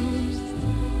used,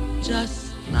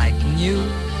 just like new.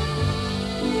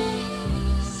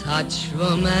 Such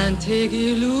romantic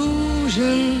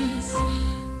illusions,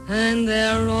 and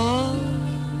they're all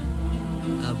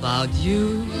about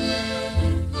you.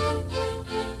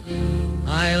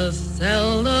 I'll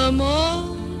sell them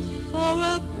all for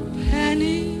a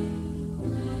penny.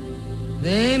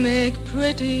 They make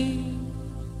pretty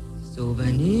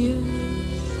souvenirs.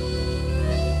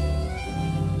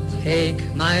 Take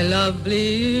my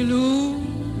lovely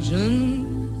illusions,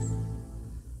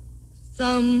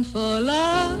 some for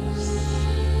laughs,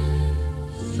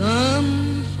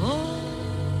 some for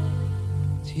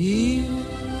tears.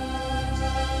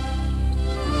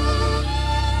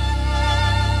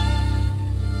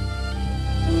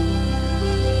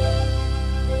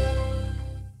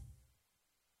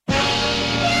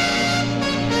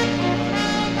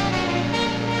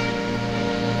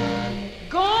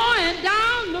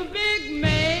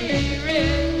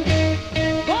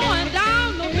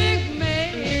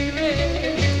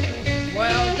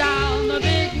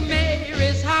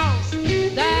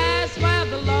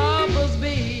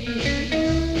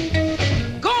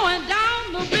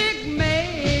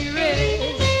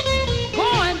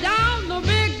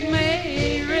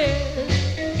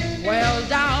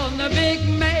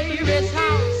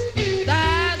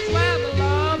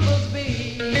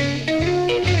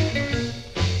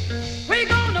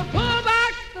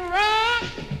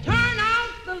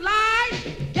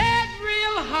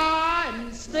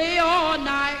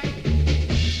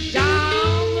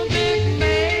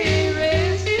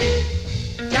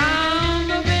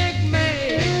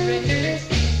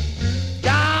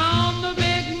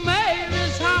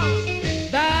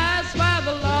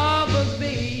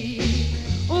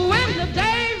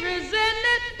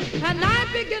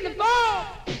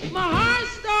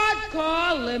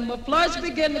 My flush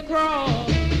begin to crawl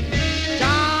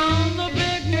down the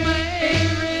big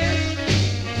Mary,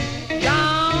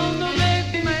 down the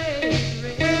big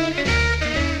Mary,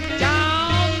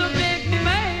 down the big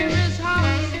Mary's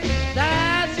house.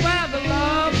 That's where the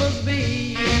lovers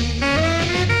be.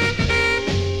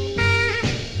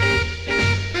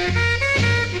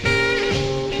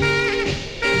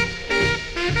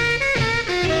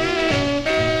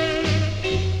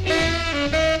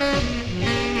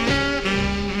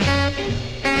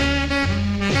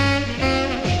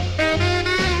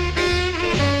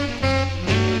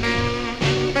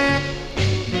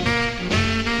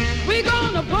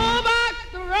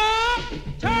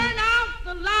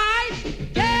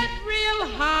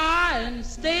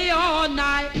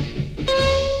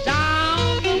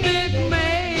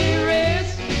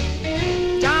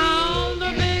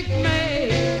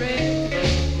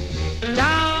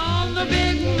 Down the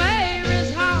big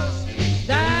Mary's house,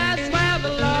 that's where the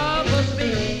love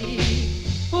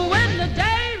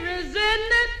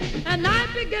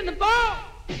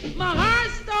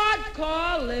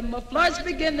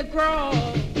begin to crawl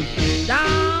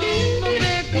down the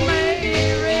big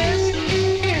Mary's,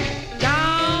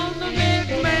 down the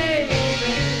big Mary's,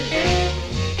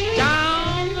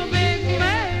 down the big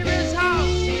Mary's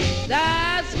house.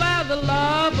 That's where the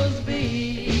lovers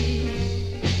be.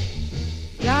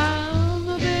 Down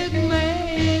the big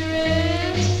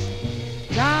Mary's,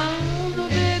 down the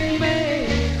big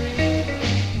Mary's,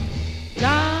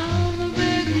 down the big Mary's, down the big.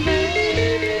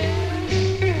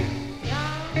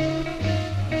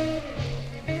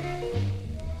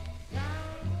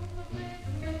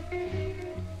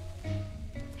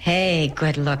 Hey,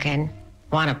 good looking.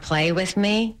 Want to play with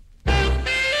me?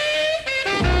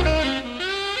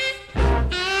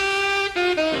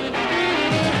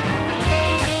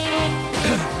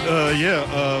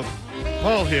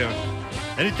 Paul here.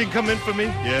 Anything come in for me?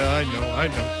 Yeah, I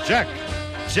know.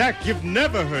 Jack, you've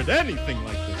never heard anything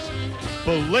like this.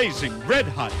 Blazing, red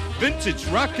hot, vintage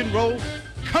rock and roll,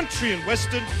 country and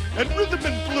western, and rhythm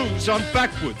and blues on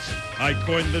Backwoods. I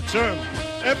coined the term.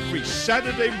 Every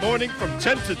Saturday morning from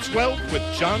 10 to 12 with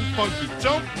John Funky.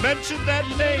 Don't mention that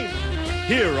name.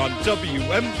 Here on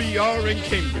WMBR in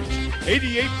Cambridge.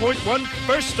 88.1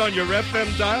 first on your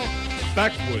FM dial.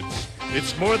 Backwoods.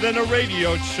 It's more than a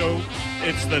radio show.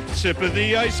 It's the tip of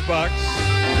the icebox.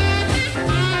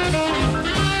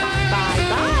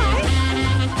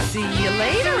 Bye-bye. See you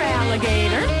later,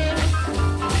 alligator.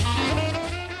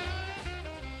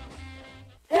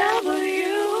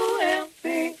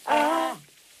 WMBR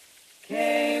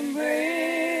Cambridge.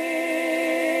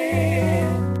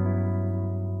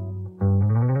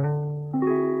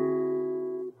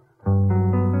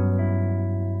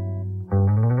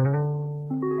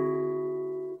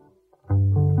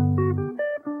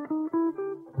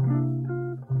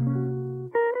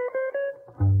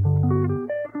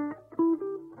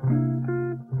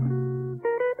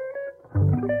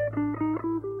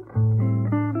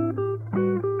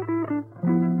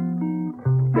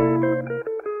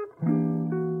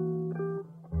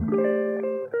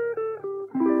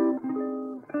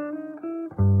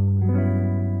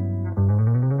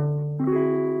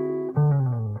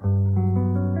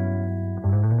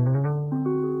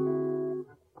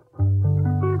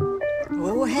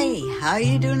 Oh, hey, how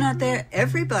you doing out there,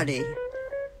 everybody?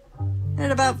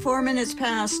 At about 4 minutes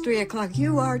past 3 o'clock,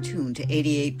 you are tuned to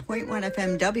 88.1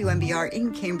 FM WMBR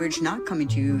in Cambridge, not coming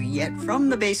to you yet from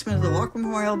the basement of the Walker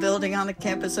Memorial Building on the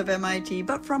campus of MIT,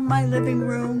 but from my living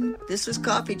room. This is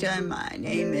Coffee Time. My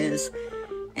name is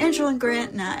Angela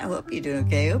Grant, and I hope you're doing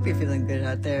okay. Hope you're feeling good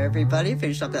out there, everybody.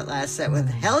 Finished up that last set with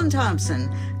Helen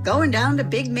Thompson, Going Down to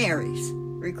Big Mary's,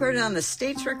 recorded on the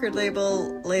States record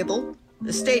label,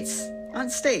 the States, on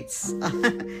States,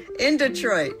 in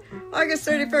Detroit, August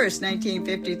 31st,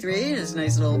 1953. There's a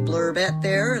nice little blurbette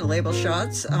there, label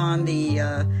shots on the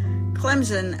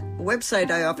Clemson website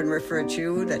I often refer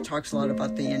to that talks a lot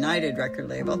about the United record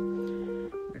label,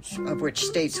 of which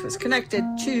States was connected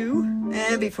to.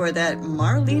 And before that,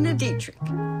 Marlene Dietrich.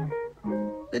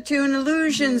 The tune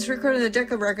Illusions, recorded on the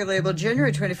Decca record label,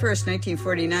 January 21st,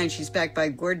 1949. She's backed by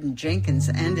Gordon Jenkins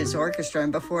and his orchestra.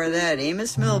 And before that,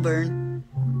 Amos Milburn.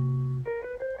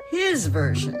 His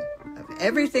version of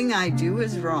Everything I Do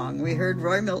Is Wrong. We heard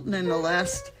Roy Milton in the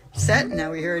last set.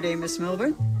 Now we heard Amos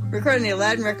Milburn. Recorded on the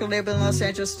Aladdin record label in Los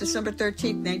Angeles, December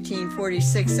 13th,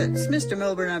 1946. It's Mr.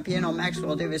 Milburn on piano,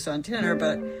 Maxwell Davis on tenor.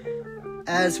 But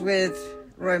as with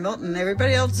Roy Milton,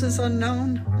 everybody else is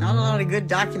unknown. Not a lot of good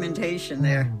documentation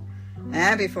there.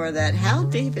 And before that, Hal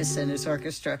Davis and his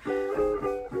orchestra.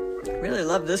 Really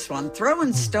love this one.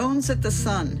 Throwing Stones at the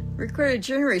Sun. Recorded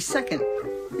January 2nd,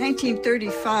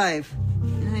 1935.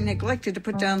 And I neglected to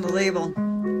put down the label.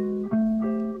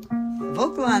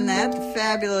 Vocal on that, the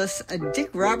fabulous Dick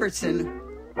Robertson.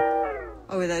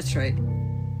 Oh, that's right.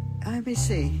 Let me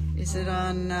see. Is it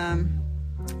on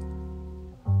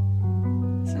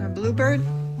Bluebird?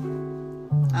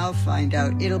 I'll find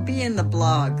out. It'll be in the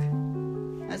blog.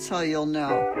 That's how you'll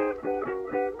know.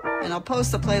 And I'll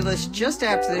post the playlist just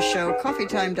after the show,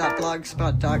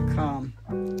 coffeetime.blogspot.com.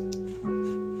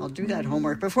 I'll do that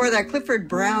homework. Before that, Clifford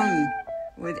Brown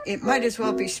with It Might As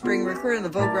Well Be Spring, recorded on the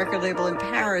Vogue record label in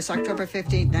Paris, October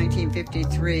 15,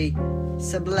 1953.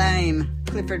 Sublime.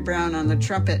 Clifford Brown on the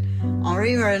trumpet,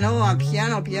 Henri Renaud on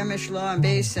piano, Pierre Michelot on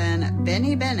bass, and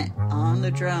Benny Bennett on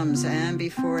the drums. And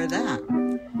before that,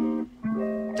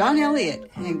 Don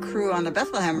Elliott and crew on the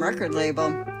Bethlehem record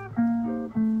label.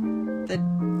 The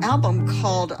album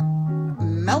called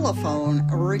Mellophone,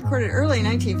 recorded early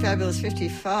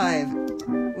 1955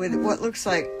 with what looks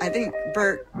like, I think,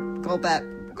 Bert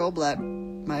Goldblatt,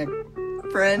 my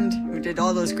friend who did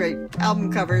all those great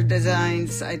album cover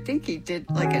designs. I think he did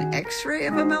like an x-ray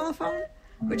of a mellophone.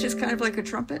 which is kind of like a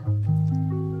trumpet.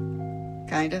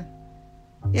 Kind of.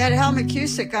 You had Hal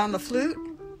McCusick on the flute,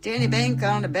 Danny Bank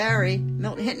on the bari,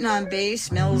 Milton Hinton on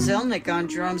bass, Mel Zelnick on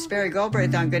drums, Barry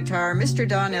Galbraith on guitar, Mr.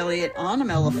 Don Elliott on the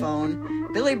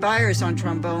mellophone, Billy Byers on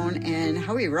trombone, and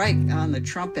Howie Reich on the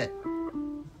trumpet.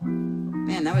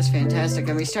 Man, that was fantastic.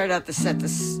 And we started out the set,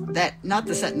 not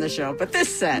the set in the show, but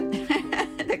this set,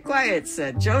 the quiet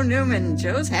set. Joe Newman,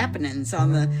 Joe's Happenings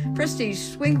on the Prestige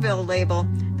Swingville label,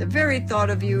 The Very Thought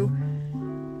of You.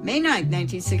 May 9th,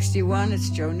 1961, it's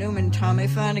Joe Newman, Tommy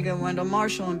Flanagan, Wendell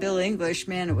Marshall, and Bill English.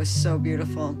 Man, it was so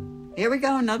beautiful. Here we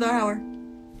go, another hour.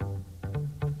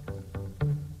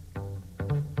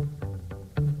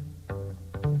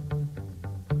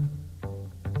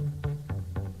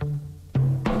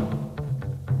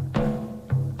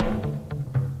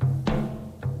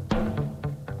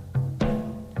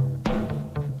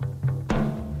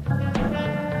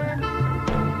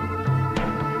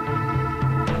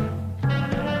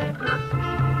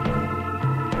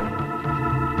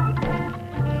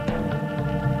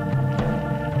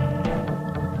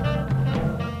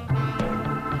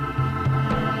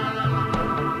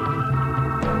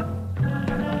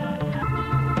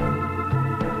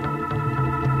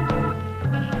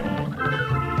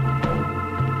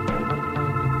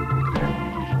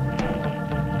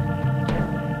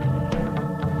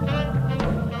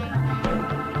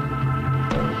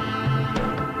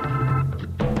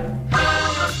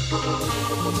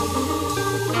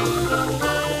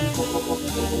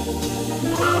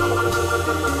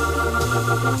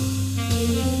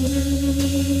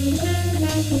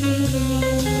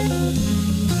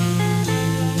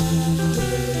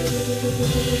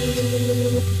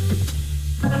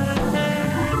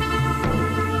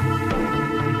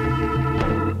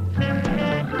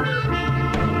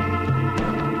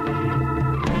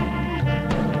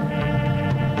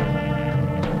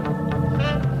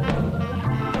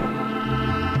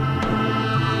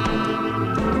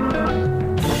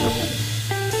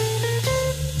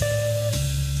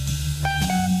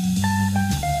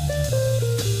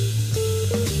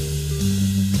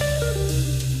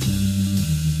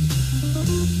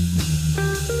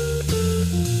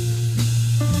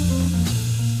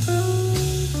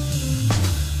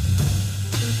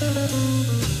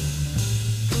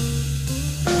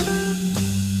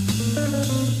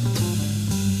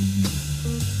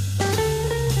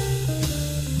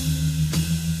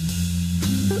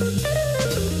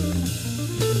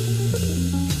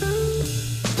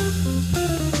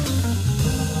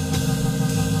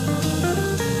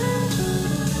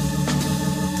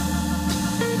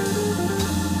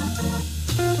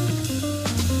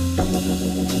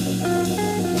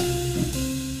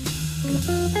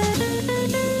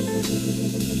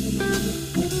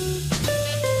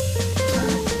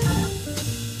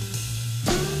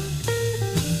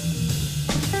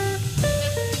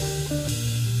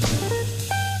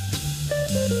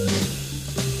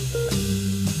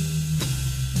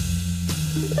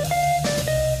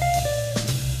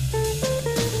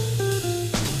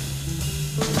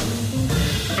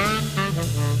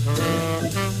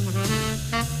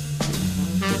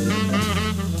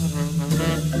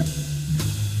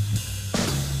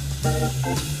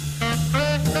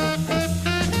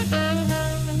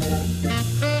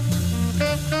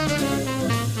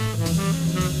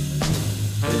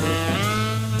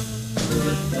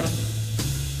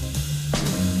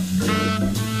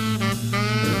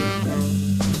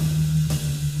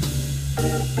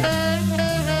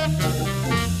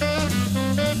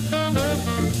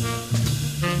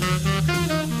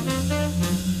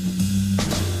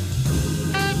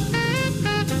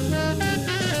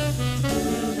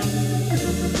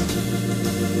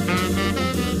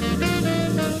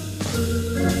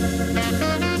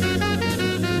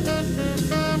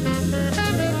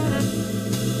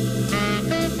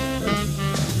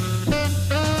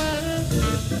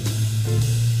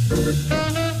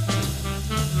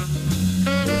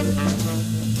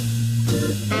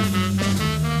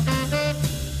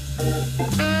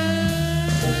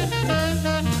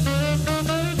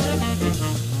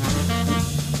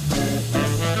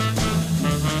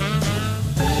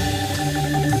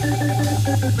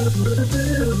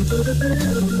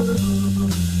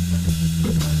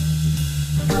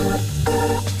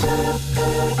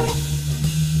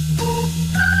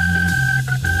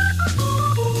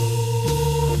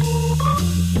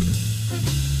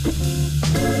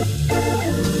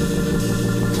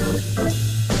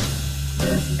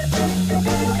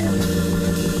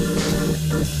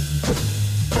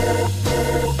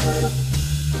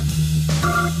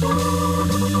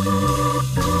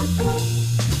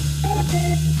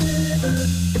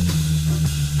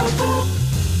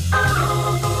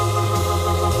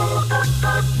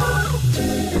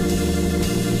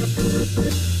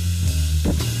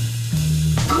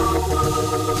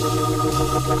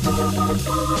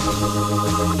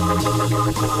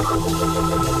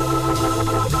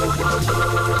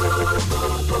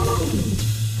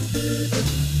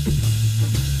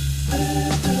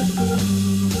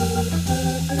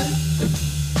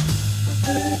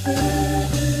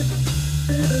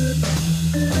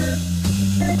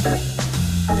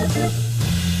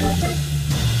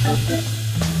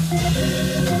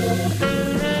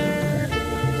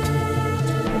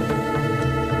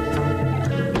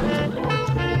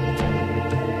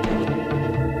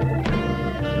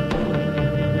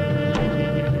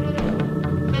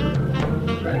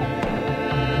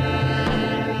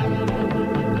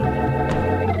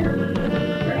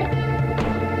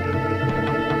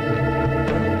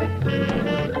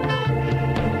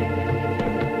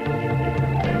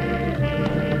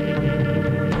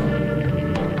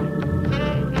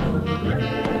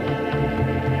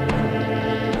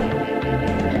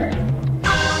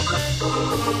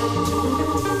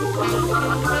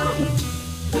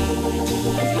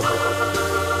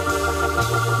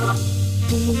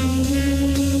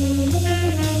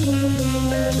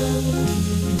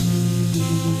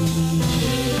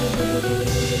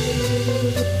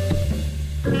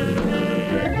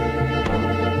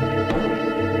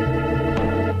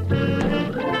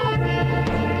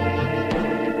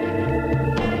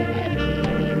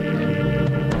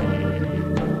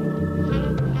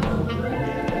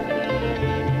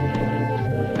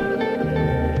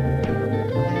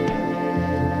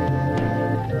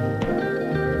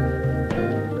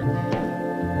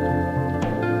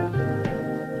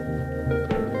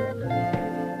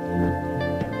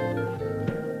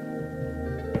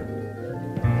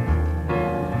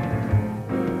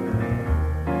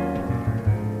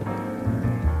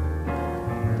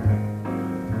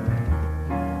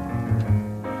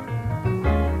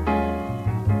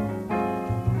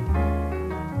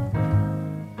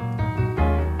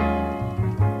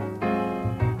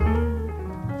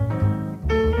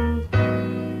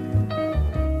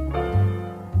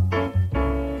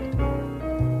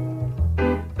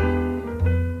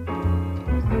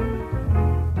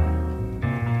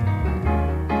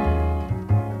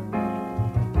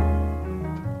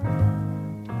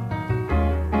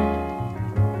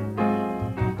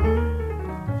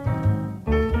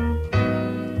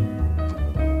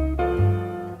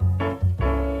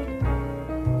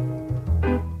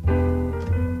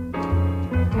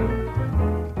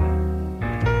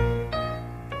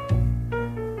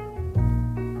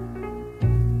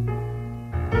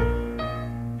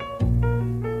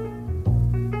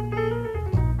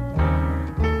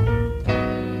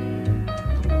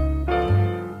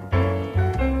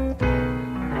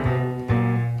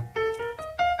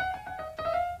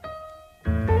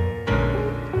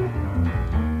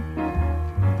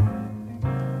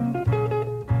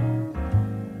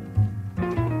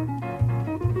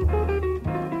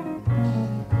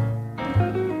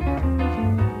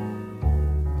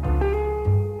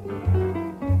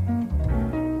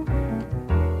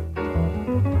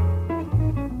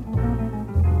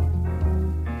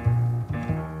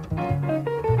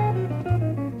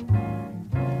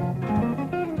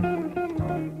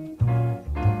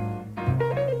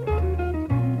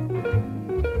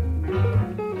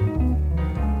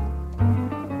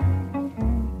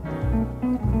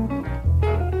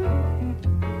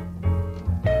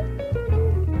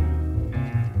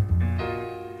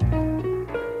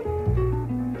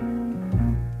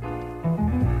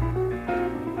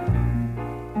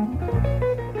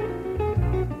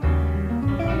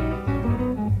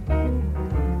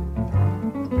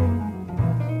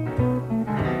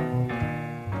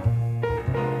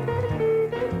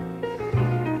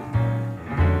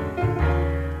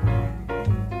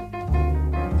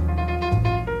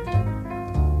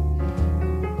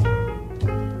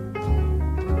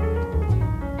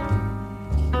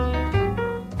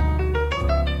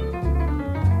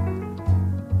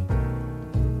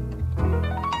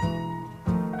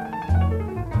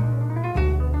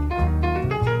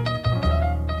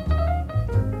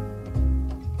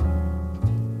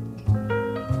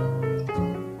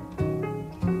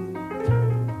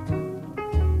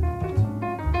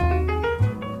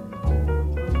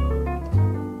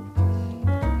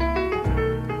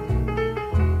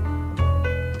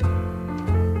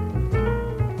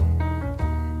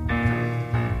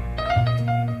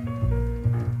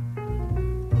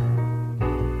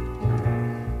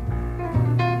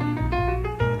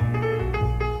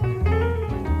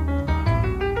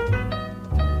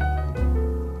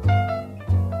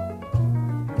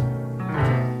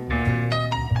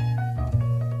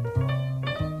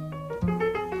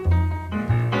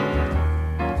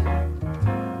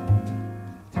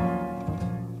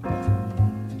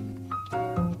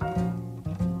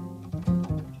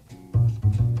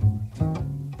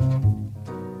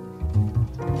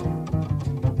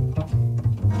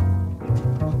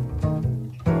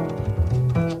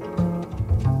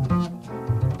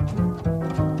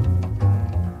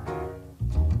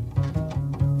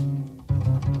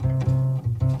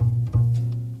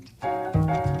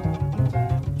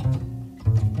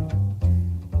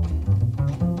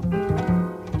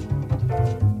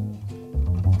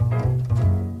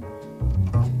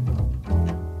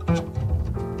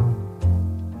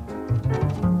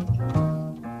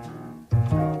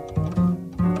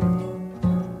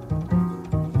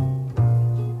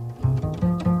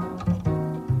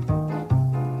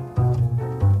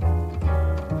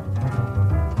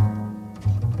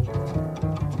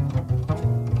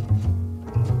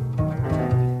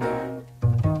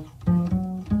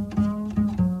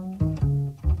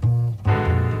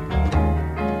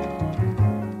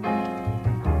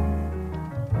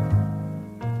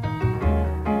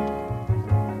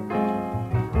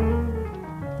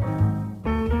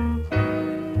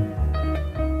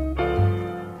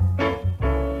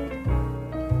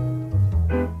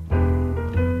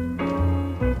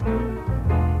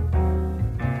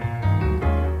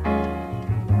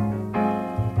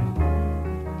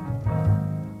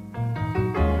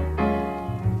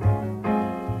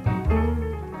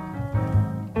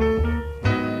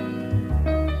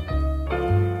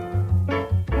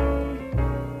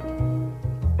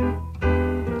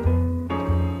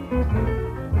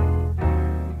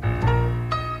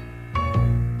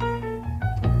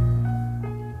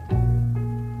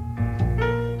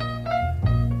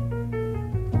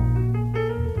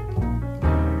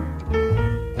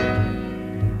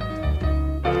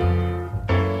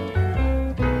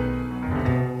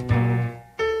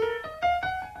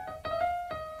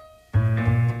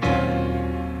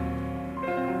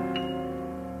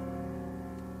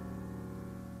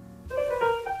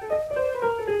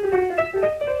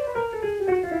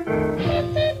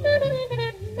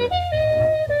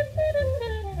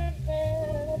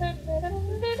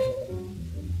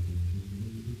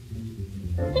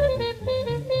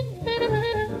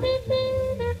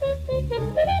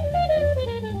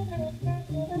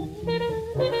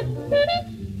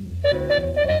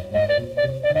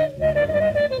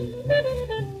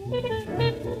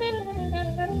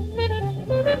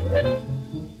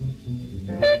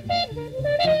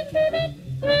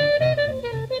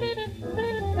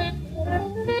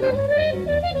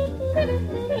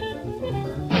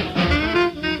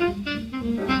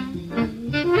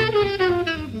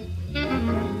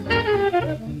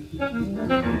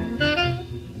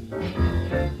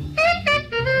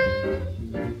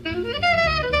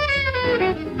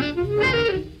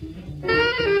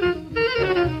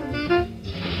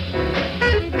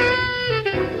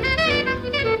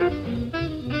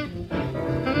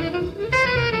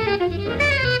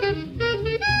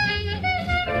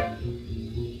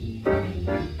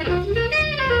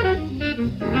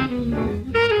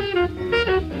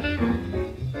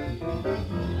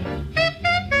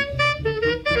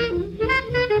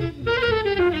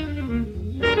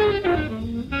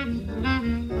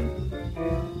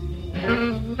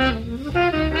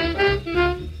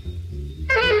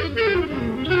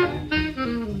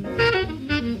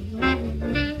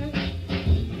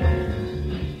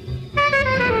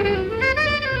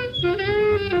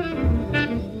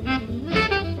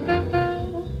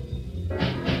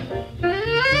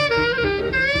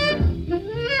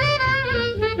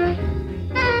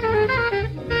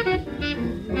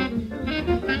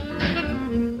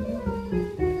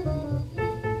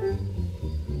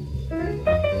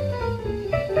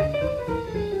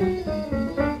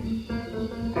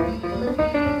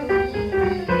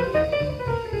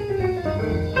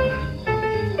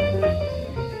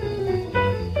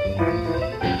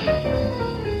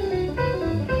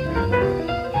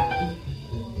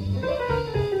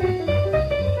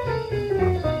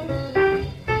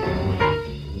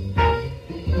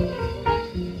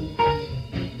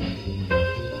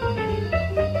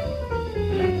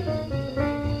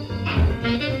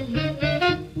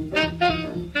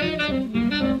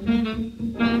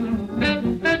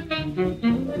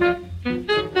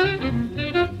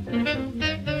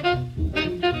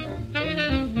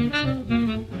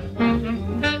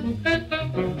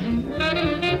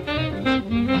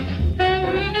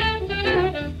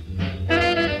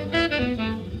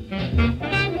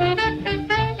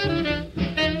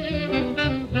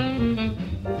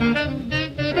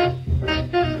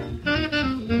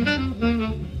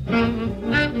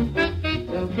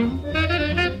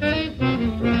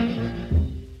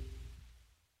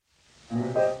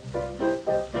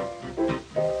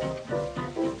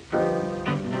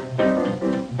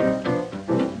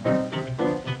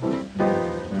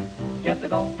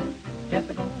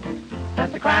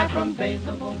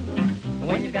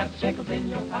 When you got shekels in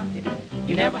your pocket,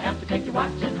 you never have to take your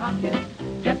watch and hock it.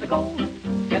 Get the gold,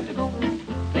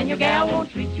 then your gal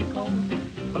won't treat you cold.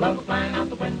 For love of flying out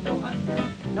the window, honey.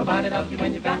 Nobody loves you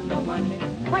when you've got no money.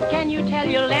 What can you tell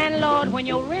your landlord when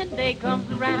your rent day comes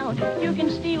around? You can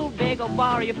steal, beg, or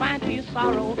borrow, you find to your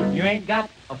sorrow. You ain't got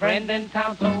a friend in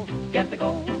town, so get the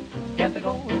gold, get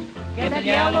that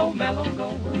yellow mellow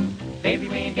gold. Baby,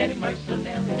 we ain't getting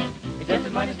mercenary. It's just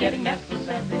as money's getting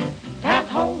necessary. Tap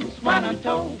holes, one on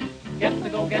toe. Get the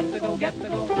gold, get the gold, get the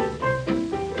gold.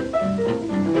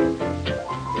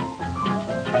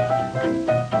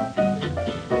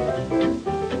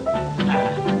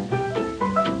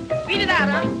 Beat it out,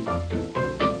 huh?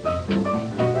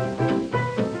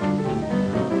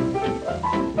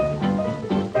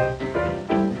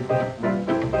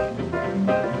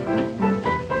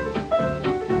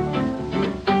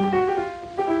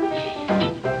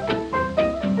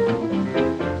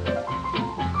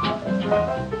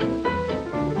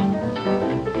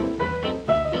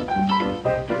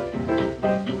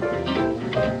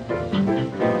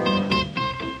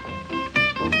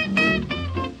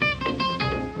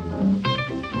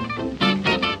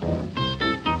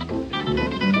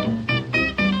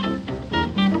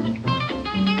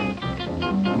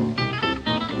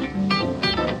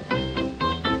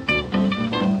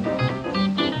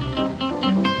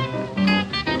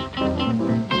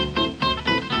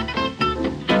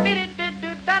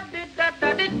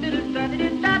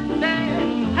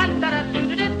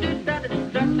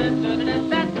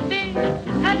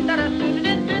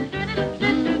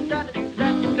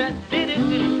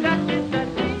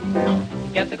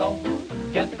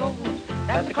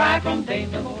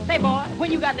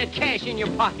 The cash in your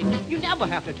pocket, you never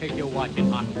have to take your watch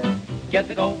and hock it. Get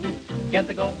the gold,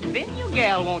 then your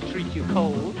gal won't treat you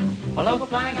cold. All over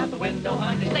flying out the window,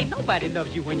 honey. Say nobody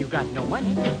loves you when you got no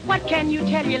money. What can you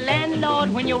tell your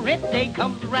landlord when your rent day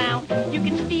comes around? You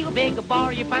can steal, beg, or borrow,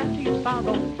 you find to your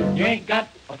sorrow. You ain't got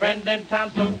a friend in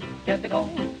town, so get the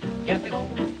gold, get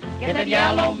that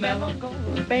yellow mellow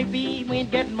gold. Baby, we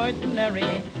ain't getting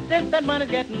mercenary. Since that money's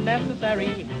getting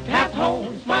necessary. Tap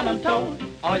holes, one on toe.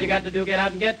 All you got to do, get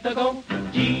out and get the gold.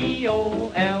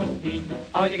 G-O-L-D.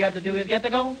 All you got to do is get the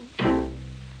gold.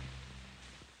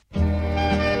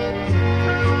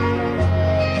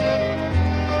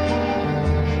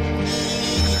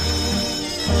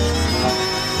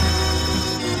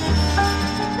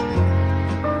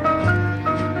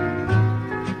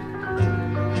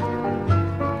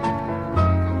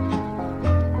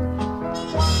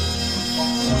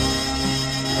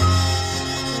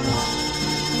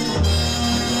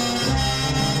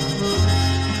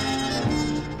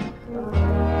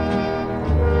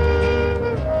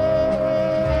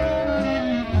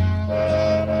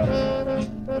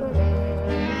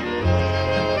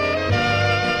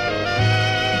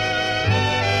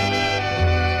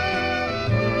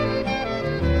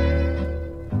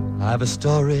 I've a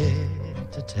story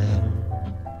to tell,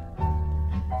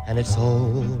 and it's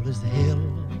old as the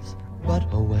hills, but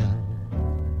oh well.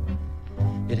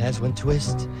 It has one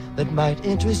twist that might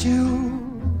interest you.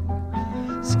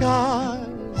 Skies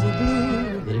are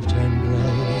blue that have turned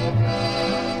gray,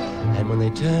 and when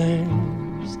they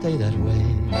turn, stay that way.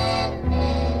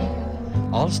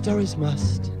 All stories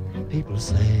must, people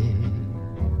say,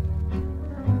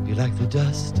 be like the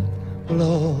dust,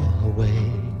 blow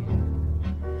away.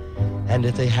 And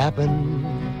if they happen,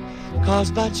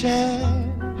 caused by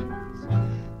chance,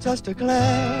 just a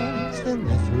glance, then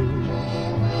they're through.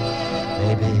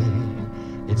 Maybe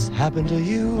it's happened to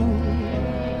you,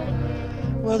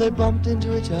 where they bumped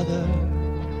into each other,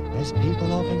 as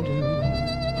people often do.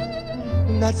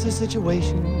 And that's the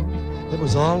situation that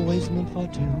was always meant for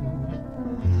two.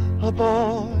 A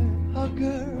boy, a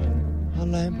girl, a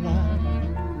lamplight.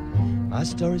 My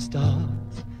story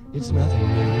starts, it's nothing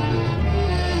new.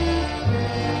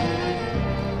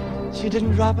 She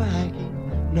didn't drop a hanky,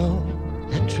 no,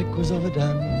 that trick was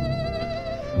overdone.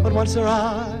 But once her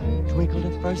eye twinkled,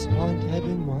 at first point had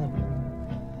been won.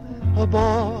 A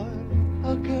boy,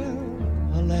 a girl,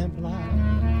 a lamplight.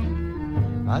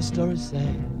 My story's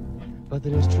sad, but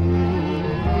it is true.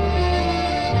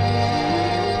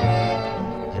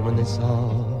 And when they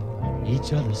saw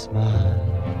each other smile,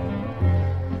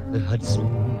 the Hudson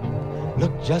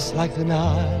looked just like the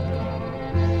Nile,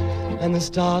 and the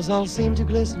stars all seemed to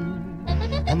glisten,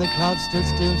 and the clouds stood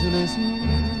still to listen.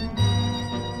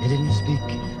 They didn't speak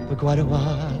for quite a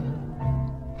while,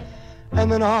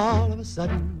 and then all of a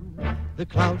sudden the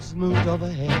clouds moved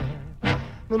overhead.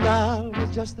 The Nile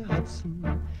was just the Hudson,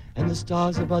 and the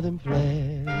stars above them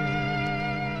flared.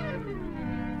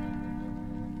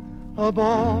 A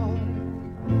boy,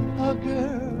 a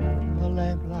girl, a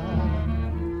lamplight.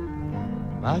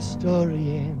 My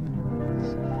story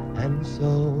ends, and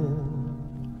so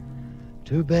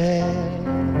to bed.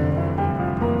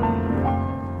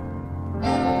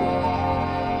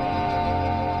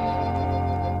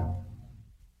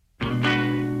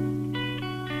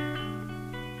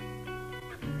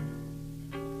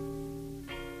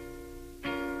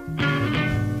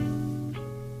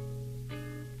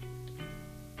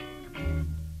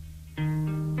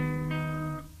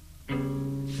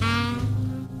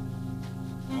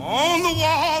 On the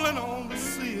wall and on the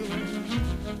ceiling,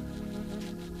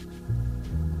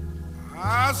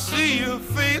 I see your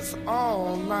face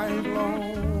all night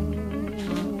long.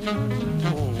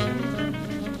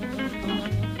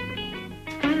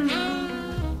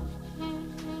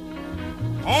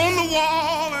 On the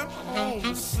wall and on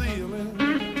the ceiling,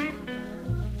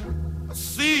 I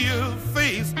see your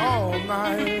face all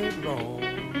night long.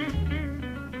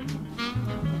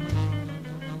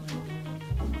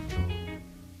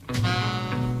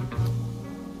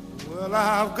 Well,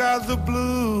 I've got the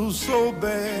blues so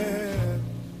bad,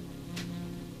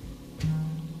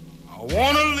 I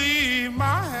wanna leave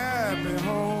my happy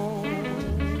home,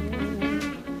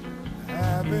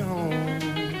 happy home.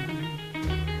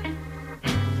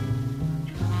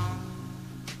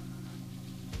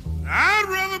 I'd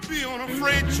rather be on a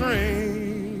freight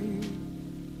train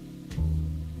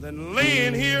than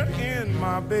laying here in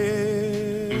my bed.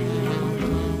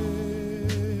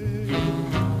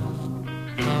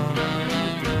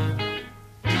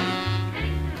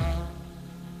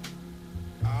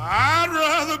 I'd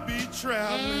rather be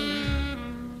traveling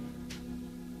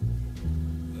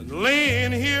than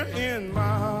laying here in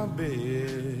my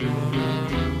bed.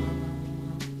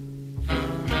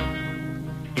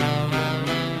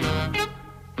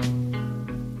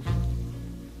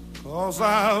 'Cause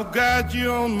I've got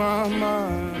you on my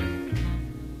mind,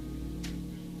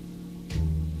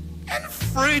 and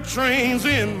freight trains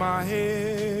in my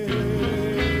head.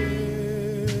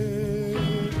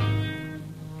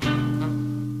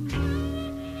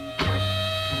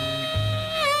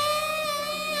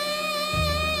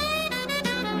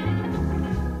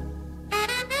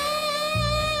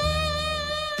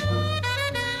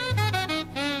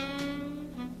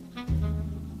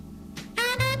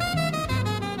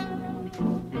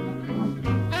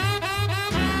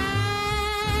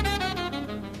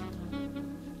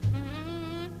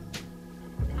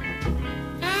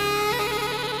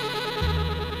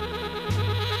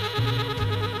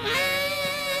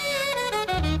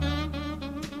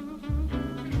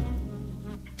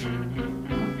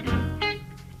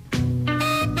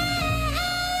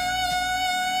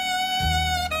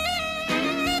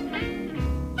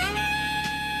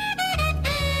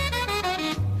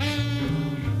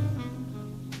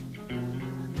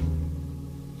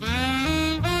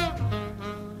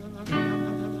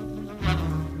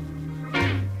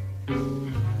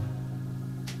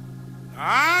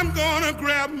 I'm gonna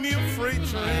grab me a freight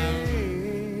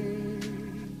train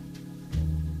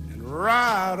and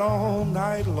ride all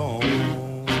night long.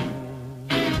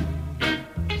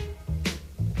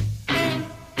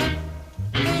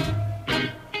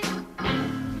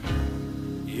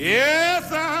 Yes,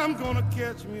 I'm gonna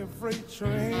catch me a freight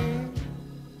train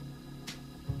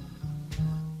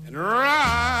and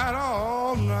ride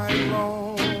all night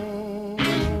long.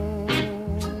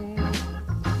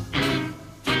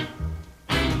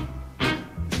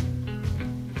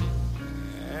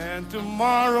 And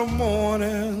tomorrow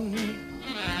morning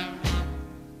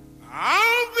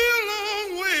I'll be a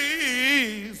long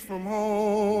ways from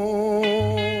home.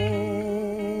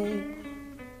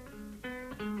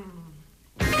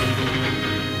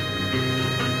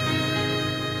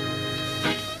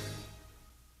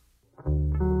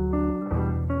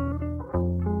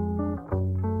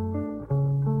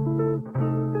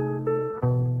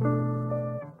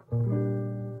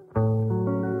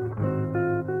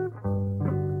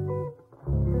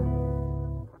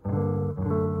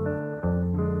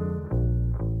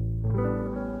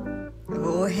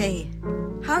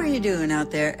 How are you doing out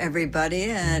there, everybody?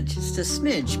 Just a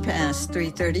smidge past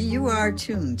 3:30. You are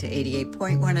tuned to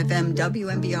 88.1 FM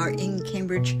WMBR in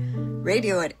Cambridge,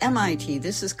 radio at MIT.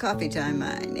 This is Coffee Time.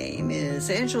 My name is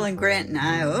Angela Grant, and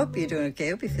I hope you're doing okay.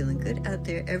 I hope you're feeling good out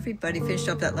there, everybody. Finished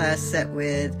up that last set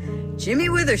with Jimmy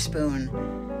Witherspoon.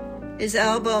 His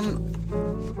album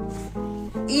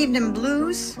Evening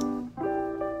Blues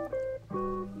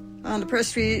on the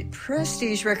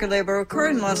Prestige record label,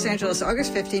 recorded in Los Angeles,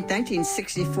 August 15,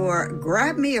 1964.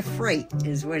 Grab Me a Freight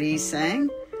is what he sang.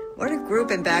 What a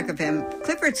group in back of him.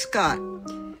 Clifford Scott.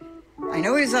 I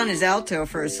know he was on his alto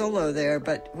for a solo there,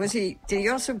 but did he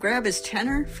also grab his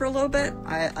tenor for a little bit?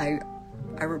 I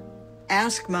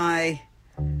ask my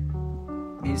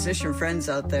musician friends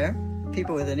out there,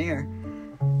 people with an ear.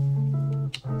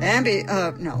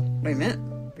 No, wait a minute.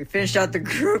 We finished out the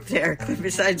group there,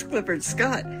 besides Clifford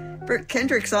Scott. Burt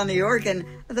Kendrick's on the organ,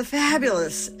 the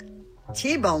fabulous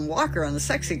T-Bone Walker on the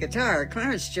sexy guitar,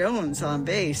 Clarence Jones on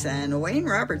bass, and Wayne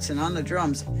Robertson on the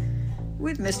drums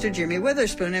with Mr. Jimmy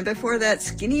Witherspoon. And before that,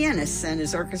 Skinny Ennis and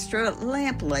his orchestra,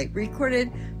 Lamplight,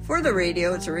 recorded for the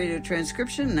radio. It's a radio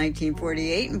transcription in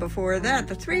 1948. And before that,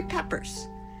 the Three Peppers,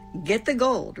 Get the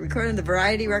Gold, recorded on the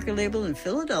Variety record label in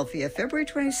Philadelphia, February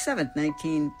 27th,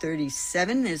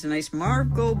 1937. There's a nice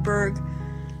Marv Goldberg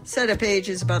set of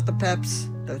pages about the Peps,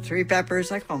 the Three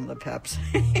Peppers. I call them the Peps.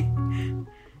 And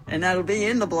that'll be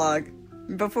in the blog.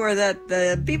 Before that,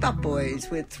 the Bebop Boys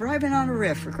with Thriving on a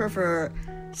Riff, recorded for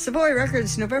Savoy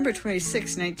Records, November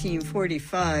 26,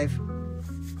 1945.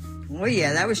 Oh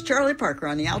yeah, that was Charlie Parker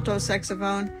on the alto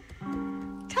saxophone.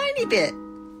 Tiny bit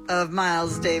of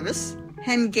Miles Davis.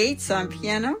 Hen Gates on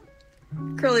piano.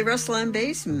 Curly Russell on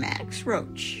bass. Max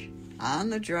Roach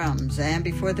on the drums. And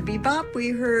before the bebop, we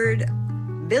heard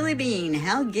Billy Bean,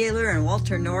 Hal Gaylor, and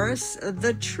Walter Norris,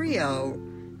 The Trio.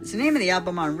 It's the name of the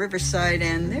album on Riverside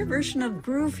and their version of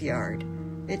Grooveyard.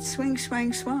 It's Swing,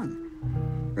 Swang, Swung.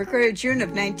 Recorded June of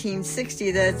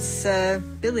 1960. That's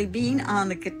Billy Bean on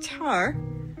the guitar,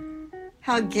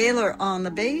 Hal Gaylor on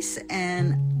the bass,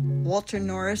 and Walter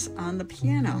Norris on the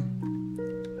piano.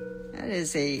 That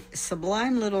is a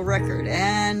sublime little record.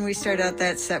 And we start out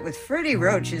that set with Freddie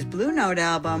Roach's Blue Note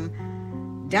album,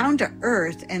 Down to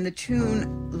Earth, and the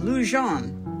tune Lou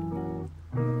Jean.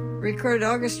 Recorded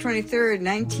August 23rd,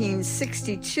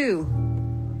 1962.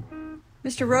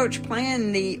 Mr. Roach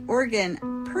playing the organ,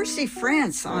 Percy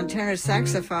France on tenor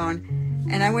saxophone,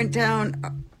 and I went down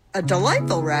a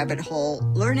delightful rabbit hole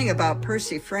learning about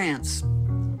Percy France.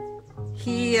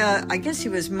 He, I guess he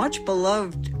was much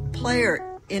beloved player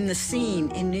in the scene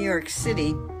in New York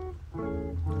City.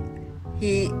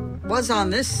 He was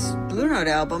on this Blue Note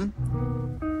album,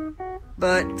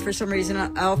 but for some reason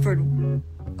Alfred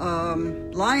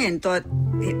Lyon thought,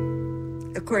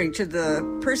 according to the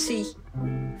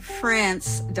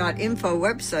percyfrance.info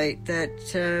website, that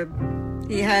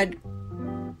he had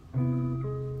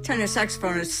tenor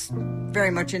saxophonists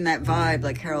very much in that vibe,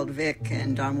 like Harold Vick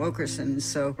and Don Wilkerson.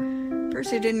 So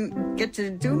Percy didn't get to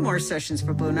do more sessions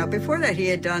for Blue Note. Before that, he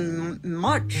had done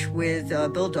much with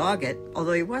Bill Doggett,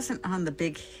 although he wasn't on the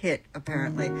big hit,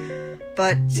 apparently.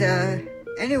 But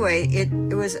anyway,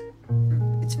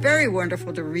 it's very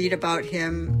wonderful to read about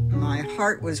him. My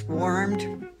heart was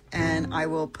warmed, and I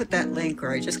will put that link,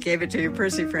 or I just gave it to you,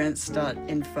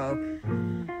 percyfrance.info.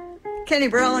 Kenny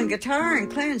Burrell on guitar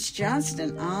and Clarence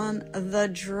Johnston on the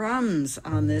drums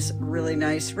on this really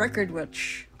nice record,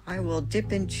 which I will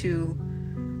dip into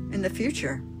in the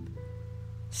future.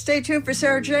 Stay tuned for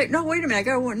Sarah J. No, wait a minute. I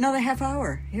got another half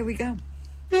hour. Here we go.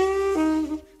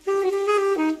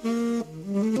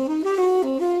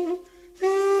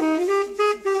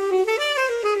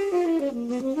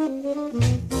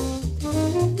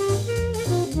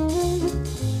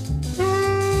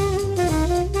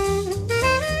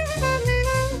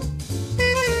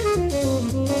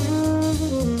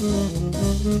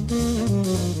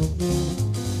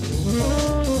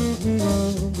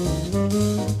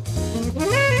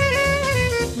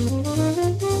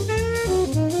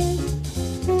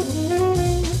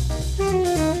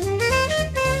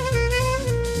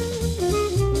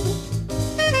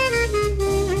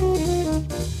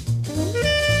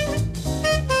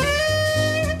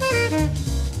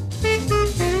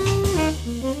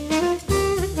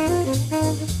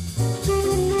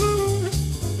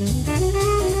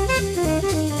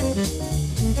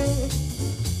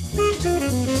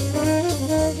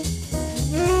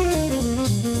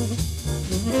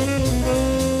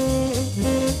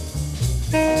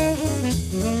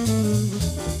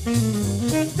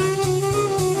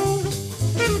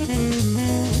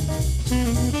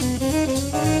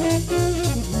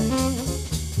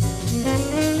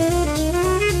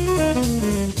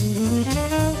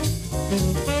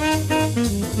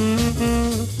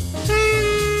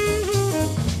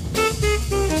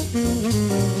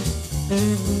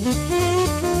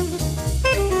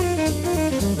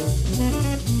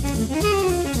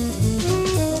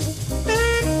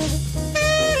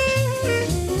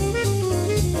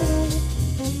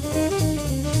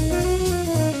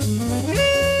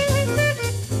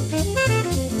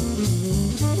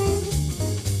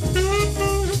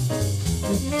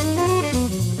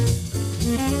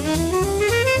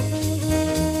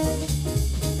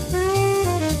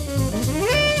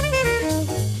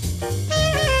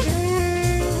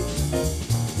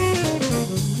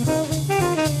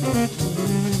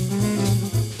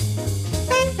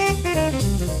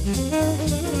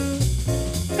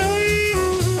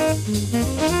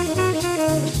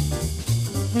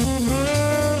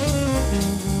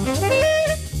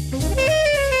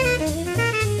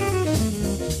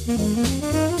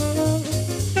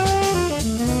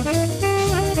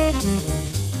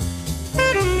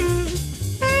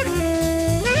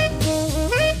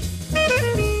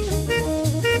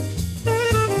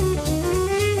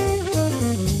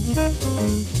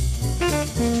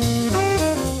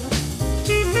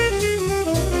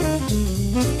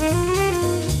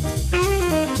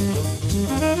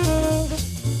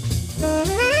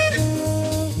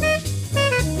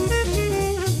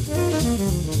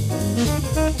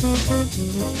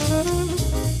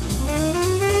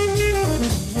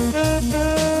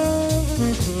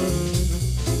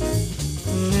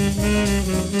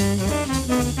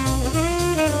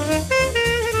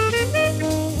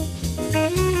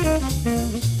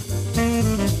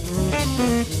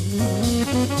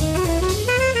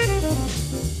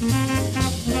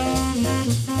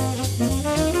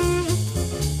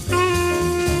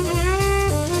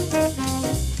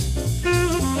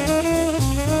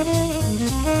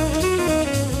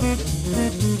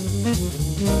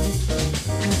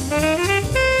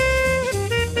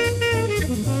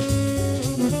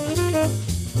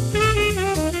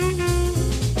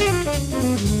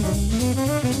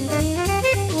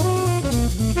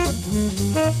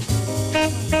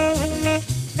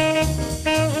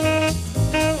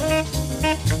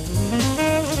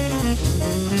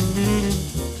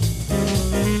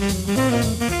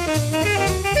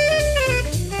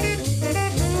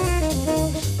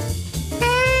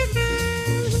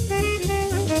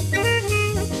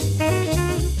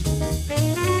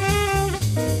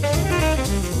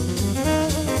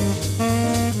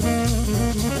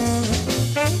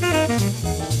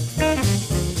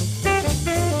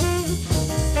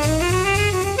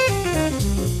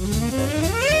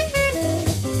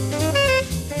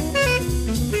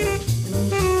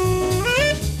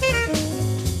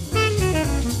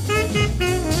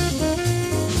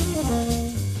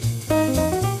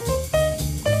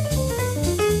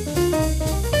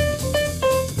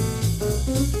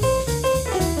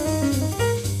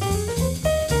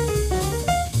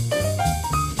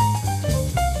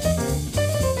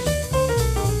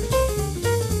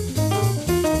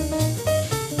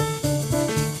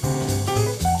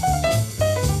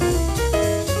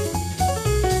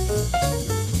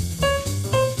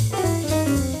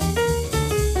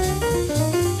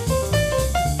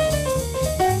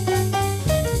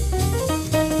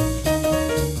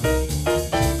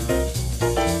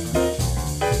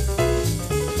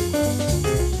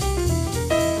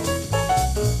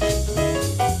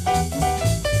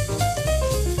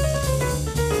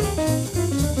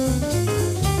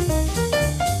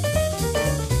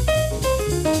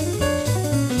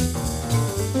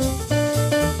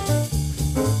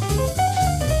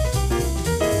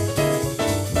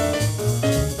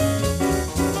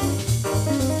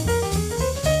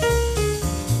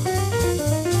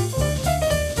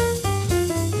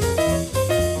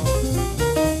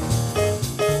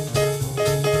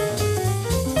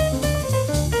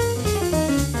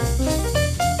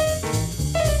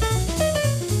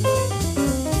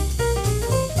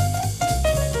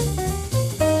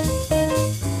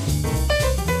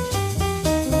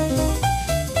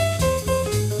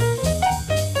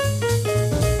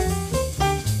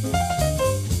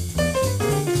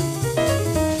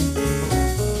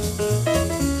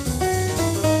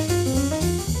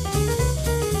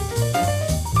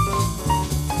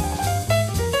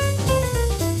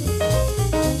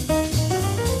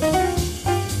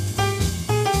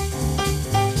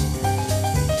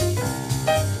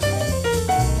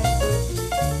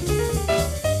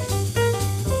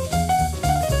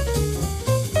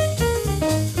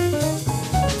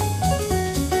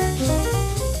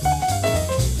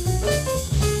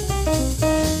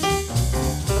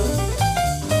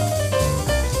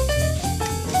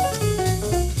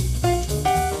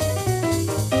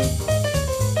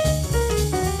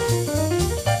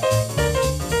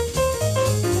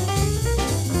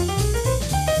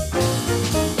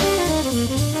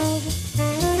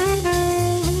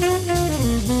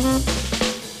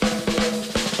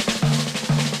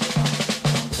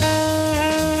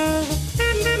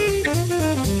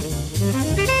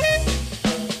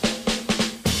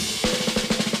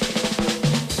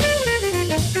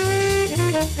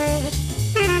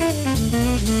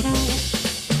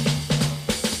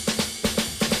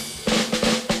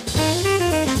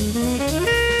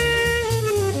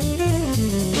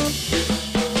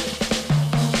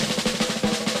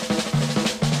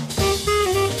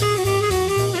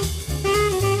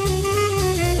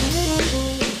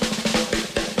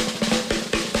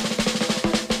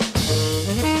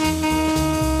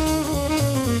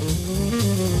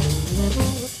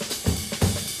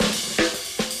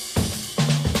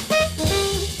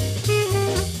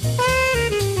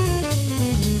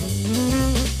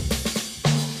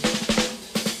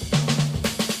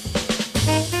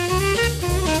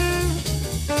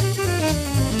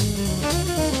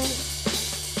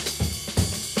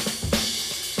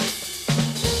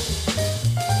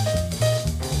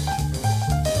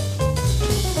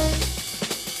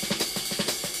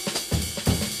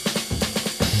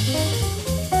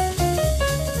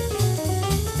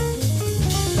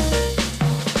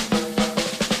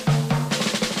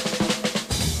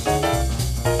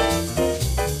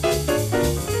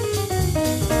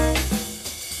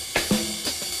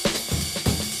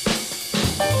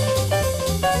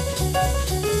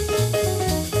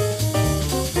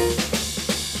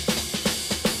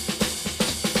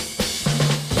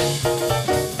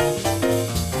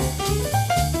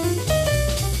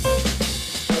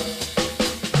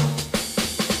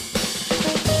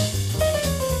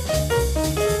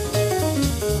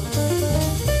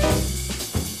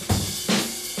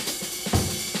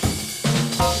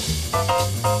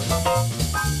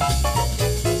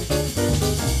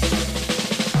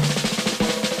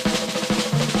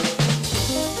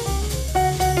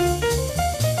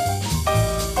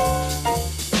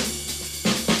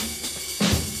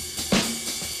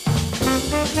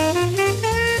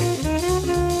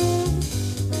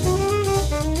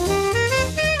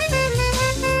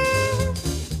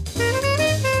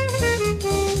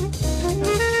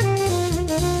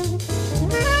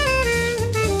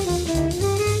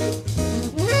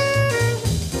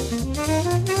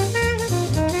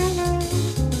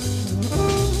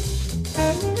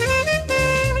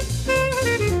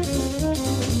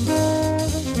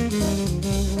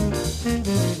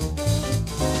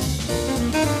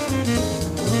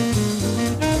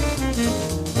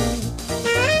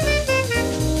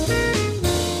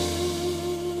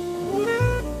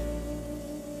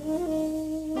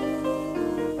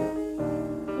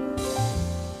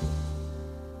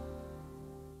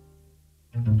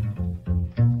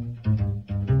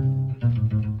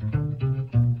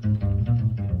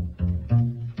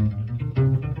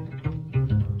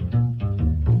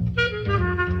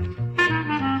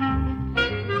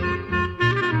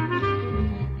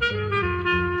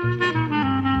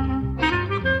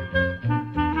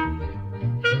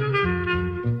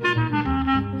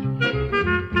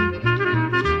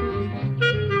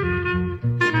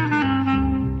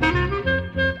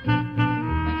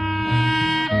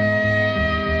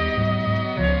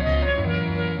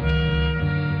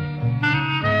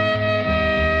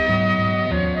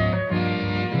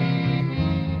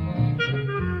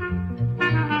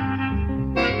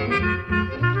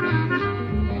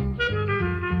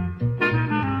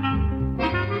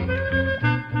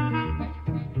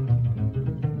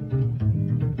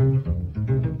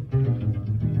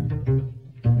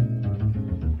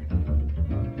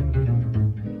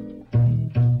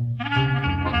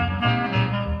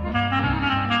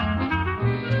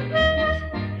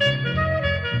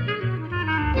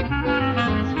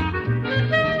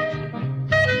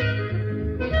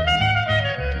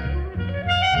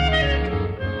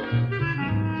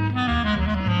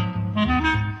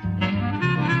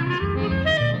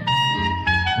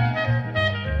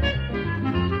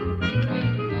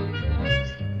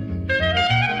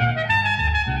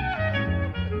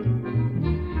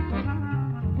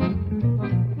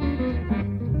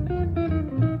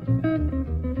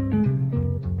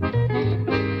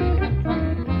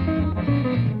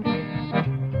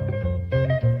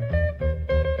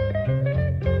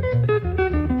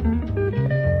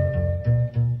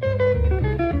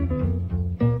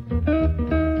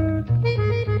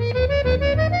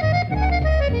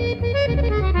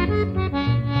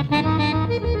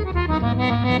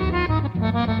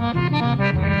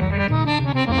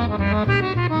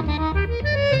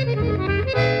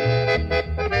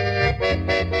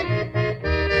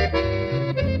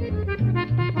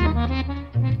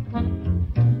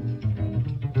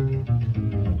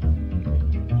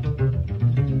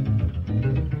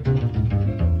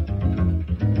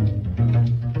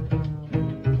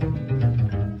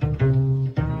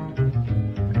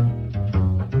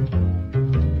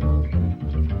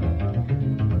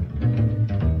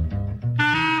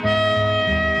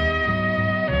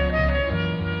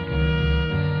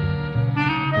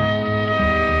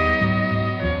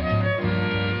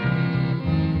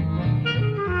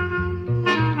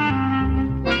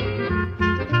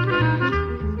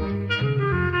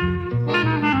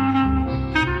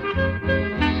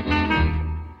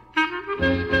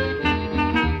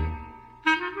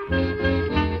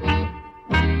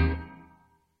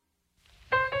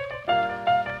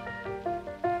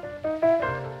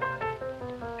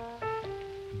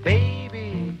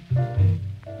 Baby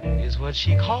is what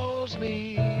she calls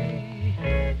me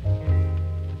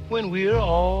when we're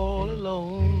all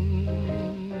alone.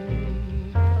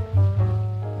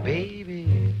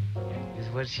 Baby is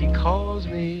what she calls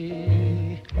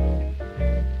me,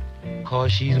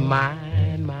 'cause she's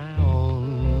mine, my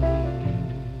own.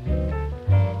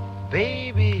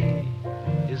 Baby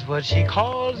is what she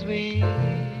calls me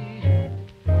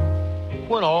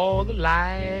when all the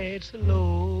lights are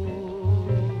low.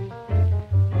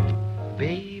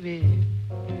 Baby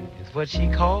is what she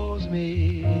calls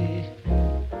me.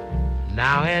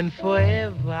 Now and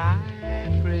forever I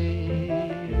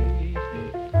pray.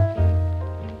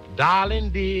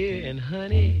 Darling, dear, and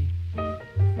honey,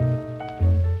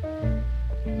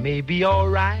 may be all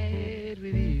right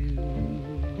with you,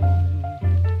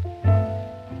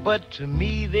 but to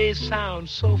me they sound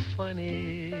so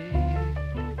funny,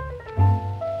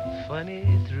 funny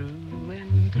through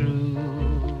and through.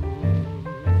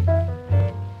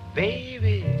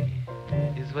 Baby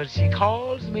is what she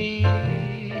calls me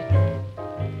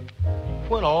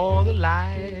when all the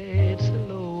lights are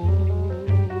low.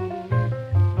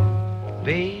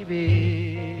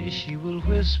 Baby, she will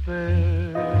whisper,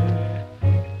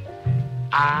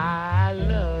 I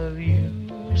love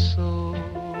you so.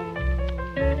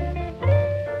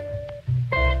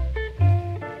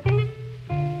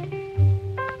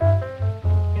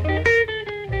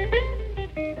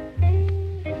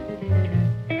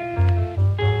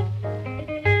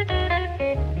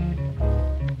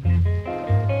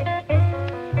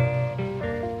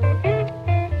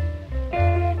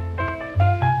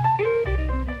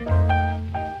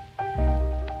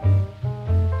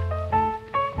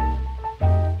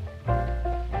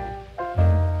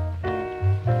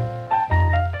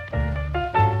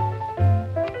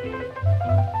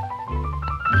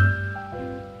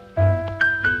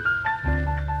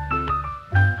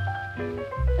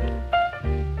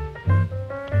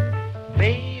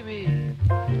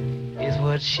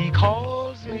 She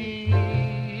calls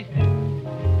me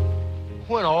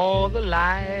when all the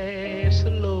lights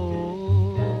are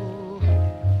low.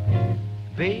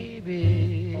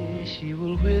 Baby, she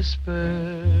will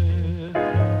whisper,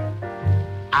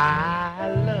 I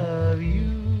love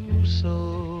you so.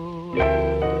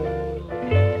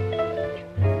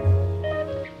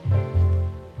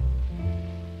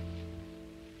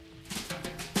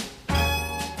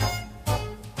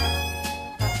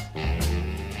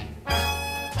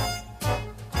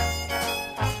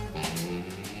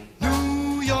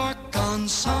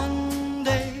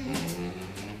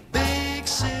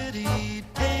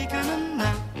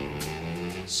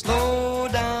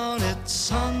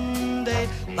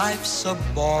 Life's a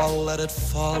ball, let it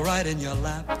fall right in your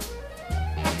lap.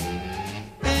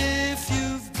 If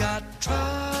you've got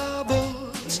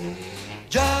troubles,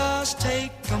 just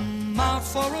take them out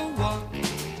for a walk.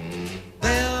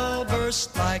 They'll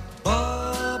burst like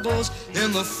bubbles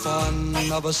in the fun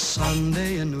of a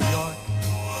Sunday in New York.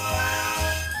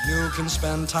 You can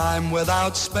spend time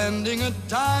without spending a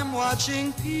dime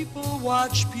watching people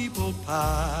watch people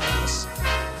pass.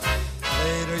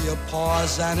 Later you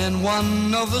pause and in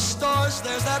one of the stores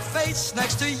there's that face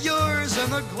next to yours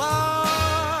in the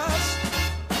glass.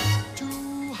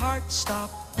 Two hearts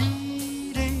stop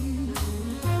beating.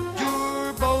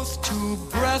 You're both too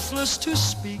breathless to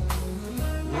speak.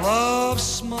 Love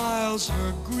smiles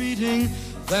her greeting,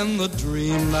 then the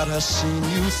dream that has seen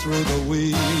you through the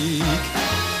week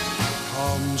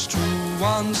comes true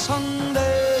one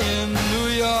Sunday in New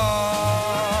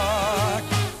York.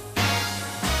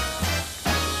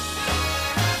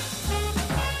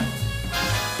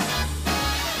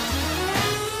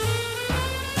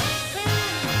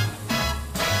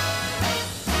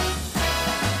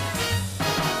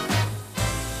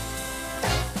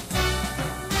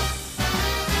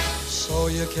 So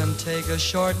you can take a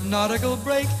short nautical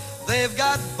break. They've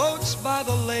got boats by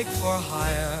the lake for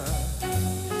hire.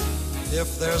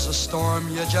 If there's a storm,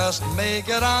 you just make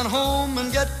it on home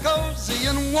and get cozy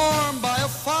and warm by a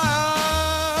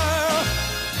fire.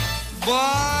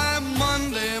 By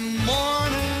Monday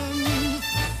morning,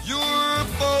 you're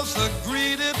both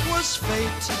agreed it was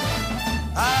fate.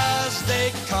 As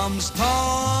day comes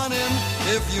dawning,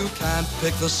 if you can't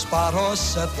pick the spot or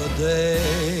set the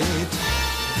date.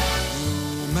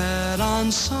 You met on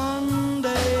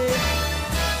Sunday,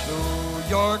 New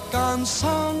York on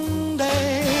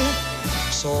Sunday.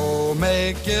 So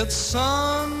make it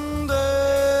Sunday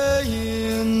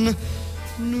in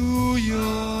New York.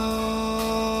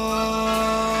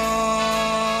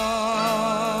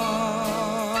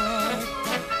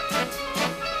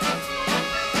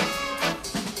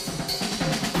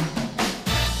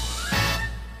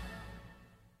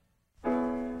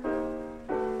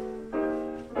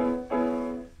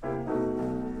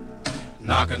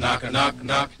 Knock, knock, knock,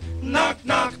 knock, knock,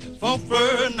 knock,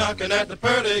 Foffer knocking at the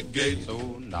pearly gates.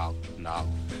 Oh, knock, knock,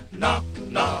 knock,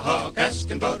 knock,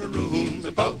 asking about a room,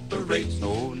 about the rates.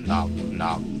 Oh, knock,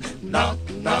 knock, knock,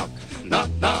 knock, knock,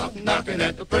 knock, knocking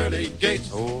at the pearly gates.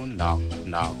 Oh, knock,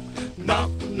 knock, knock,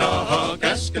 knock,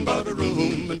 asking about a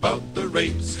room and about the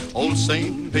rates. Old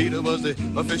St. Peter was the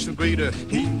official greeter.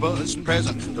 He was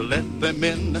present to let them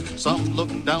in. Some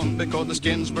looked down because the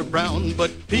skins were brown,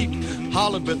 but Pete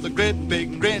hollered with a great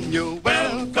big grin, "You're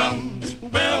welcome,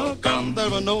 welcome."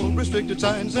 There are no restricted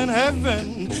signs in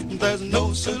heaven. There's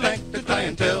no selected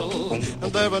clientele.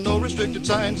 There are no restricted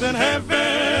signs in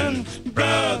heaven.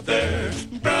 Brother,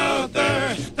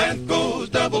 brother, that goes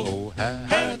double. Oh,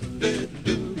 hallelujah.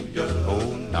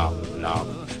 Oh, knock, knock,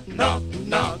 knock,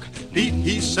 knock. Pete,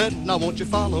 he said, "Now won't you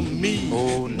follow me?"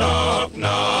 Oh, knock,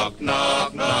 knock,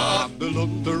 knock, knock. They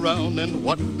looked around and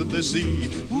what did they see?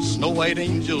 Snow white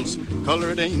angels,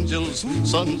 colored angels,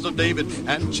 sons of David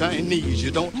and Chinese.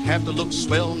 You don't have to look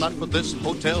swell, not for this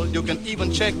hotel. You can even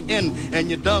check in and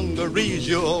your dungarees.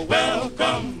 You're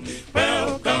welcome,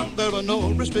 welcome. There are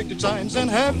no restricted signs in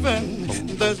heaven.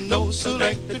 There's no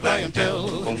selected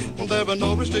clientele. There are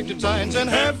no restricted signs in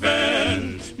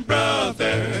heaven.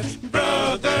 Brother,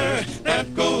 brother,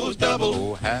 that goes double.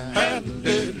 Oh, hallelujah.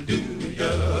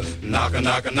 Knock,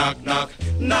 knock, knock, knock,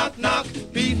 knock, knock.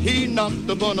 Pete, he knocked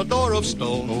upon a door of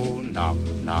stone. Oh, knock,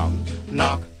 knock,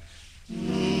 knock.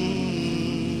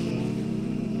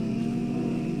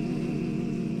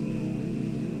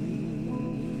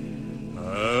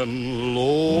 And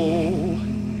lo,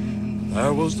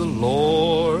 there was the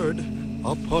Lord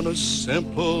upon a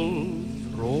simple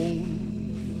throne.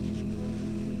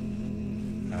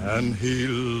 And he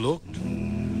looked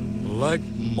like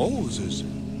Moses,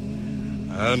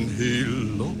 and he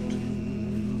looked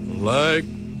like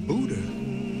Buddha,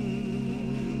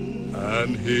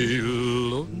 and he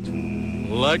looked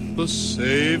like the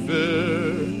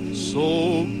Savior,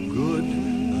 so good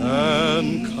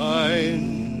and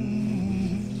kind.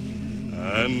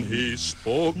 And he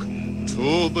spoke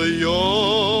to the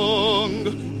young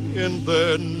in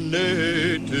their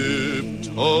native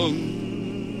tongue.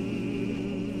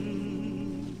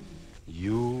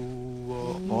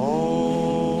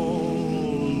 All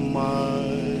my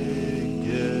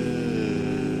guests,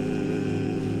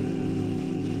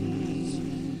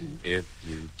 if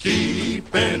you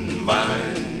keep in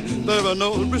mind, there are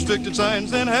no restricted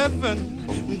signs in heaven.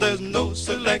 There's no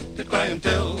selected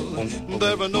clientele.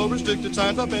 There are no restricted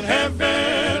signs up in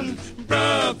heaven.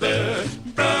 Brother,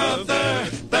 brother,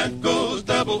 that goes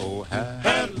double. Oh,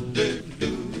 hallelujah,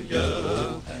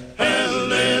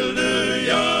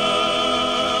 hallelujah.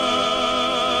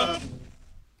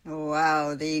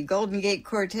 Wow, the Golden Gate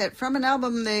Quartet from an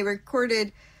album they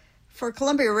recorded for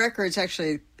Columbia Records.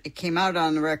 Actually, it came out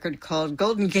on a record called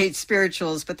Golden Gate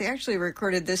Spirituals, but they actually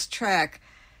recorded this track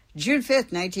June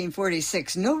 5th,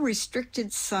 1946, No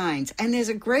Restricted Signs. And there's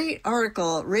a great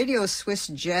article,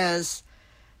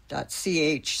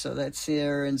 radioswissjazz.ch, so that's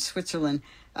here in Switzerland,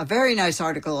 a very nice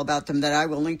article about them that I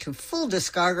will link to. Full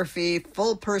discography,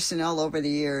 full personnel over the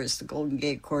years, the Golden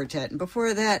Gate Quartet. And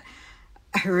before that,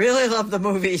 I really love the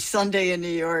movie Sunday in New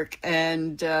York,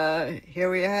 and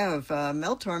here we have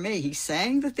Mel Torme. He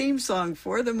sang the theme song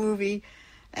for the movie,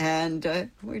 and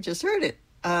we just heard it.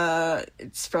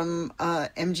 It's from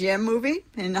MGM movie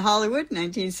in Hollywood,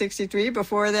 1963.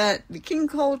 Before that, the King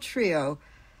Cole Trio,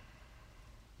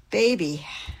 Baby.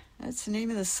 That's the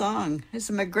name of the song. It's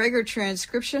a McGregor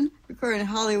transcription, recorded in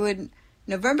Hollywood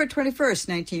November 21st,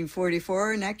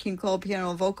 1944, Nat King Cole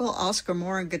piano and vocal, Oscar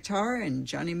Moore on guitar, and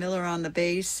Johnny Miller on the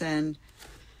bass, and,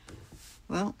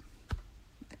 well,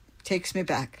 takes me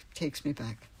back.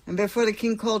 And before the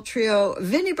King Cole Trio,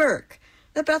 Vinnie Burke,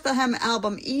 the Bethlehem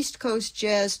album East Coast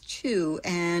Jazz 2,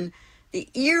 and the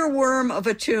earworm of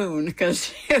a tune,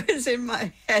 because it was in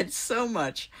my head so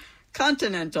much,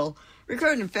 Continental,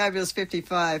 recorded in Fabulous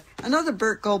 55. Another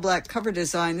Burt Goldblatt cover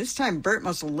design. This time Burt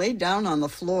must have laid down on the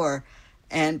floor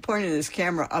and pointed his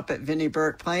camera up at Vinnie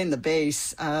Burke playing the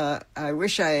bass. I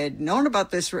wish I had known about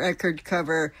this record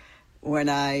cover when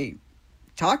I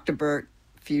talked to Burt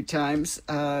a few times.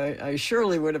 I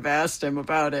surely would have asked him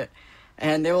about it.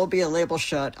 And there will be a label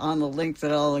shot on the link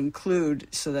that I'll include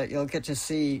so that you'll get to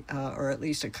see, or at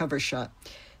least a cover shot.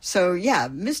 So, yeah,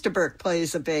 Mr. Burke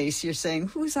plays the bass. You're saying,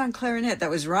 who's on clarinet? That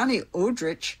was Ronnie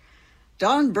Odrich.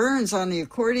 Don Burns on the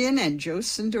accordion and Joe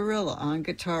Cinderella on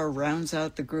guitar rounds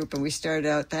out the group. And we started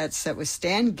out that set with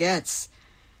Stan Getz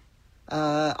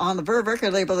on the Verve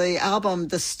record label, the album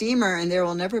The Steamer and There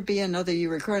Will Never Be Another You,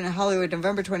 recorded in Hollywood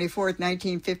November 24th,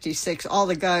 1956. All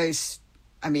the guys,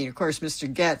 I mean, of course,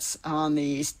 Mr. Getz on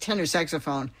the tenor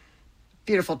saxophone,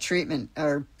 beautiful treatment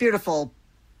or beautiful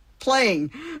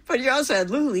playing. But you also had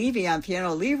Lou Levy on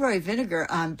piano, Leroy Vinegar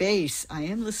on bass. I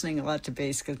am listening a lot to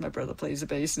bass because my brother plays the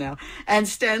bass now. And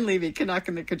Stan Levy, Canuck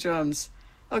and the Cajones.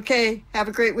 Okay, have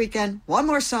a great weekend. One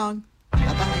more song.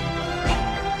 Bye-bye.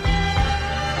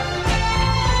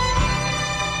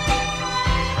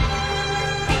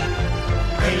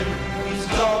 Baby's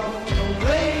gone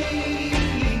away.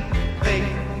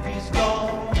 Baby's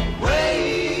gone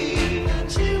away.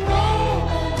 She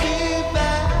won't be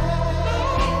back.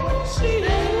 She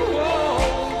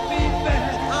won't be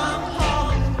back. I'm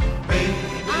calling, baby.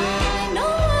 I know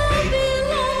I'll be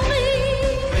lonely,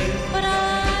 but I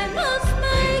must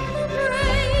make a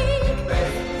break.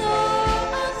 Though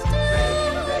I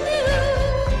still love you,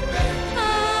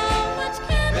 how much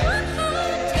can one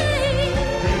heart take?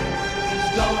 Baby's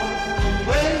gone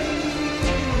away.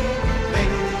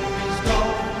 Baby's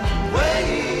gone away.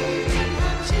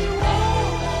 She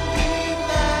won't be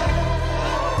back.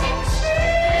 She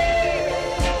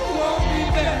won't be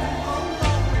back.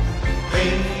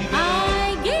 Baby, I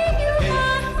gave you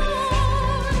my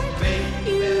heart,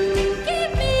 you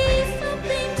gave me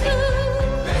something too.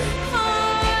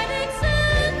 Heartaches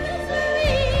and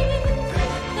misery,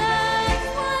 that's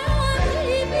why I'm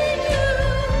leaving you.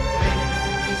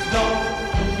 baby's gone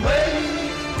away.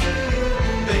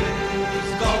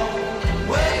 Baby's gone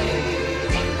away.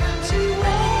 She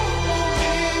won't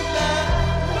be back.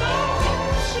 No,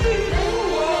 she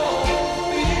won't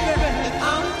be back.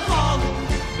 I'm calling,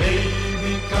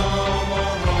 baby, come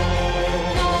on home.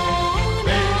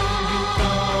 Baby, come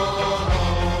on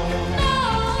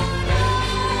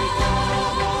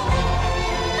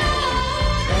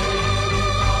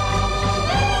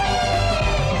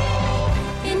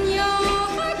In your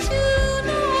heart you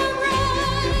know I'm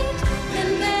right,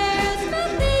 and there's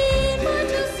nothing more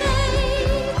to say.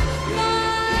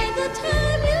 By the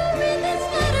time you read this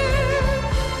letter,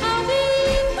 I'll be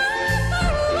far,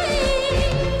 far away.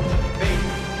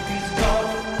 Baby's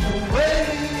gone away.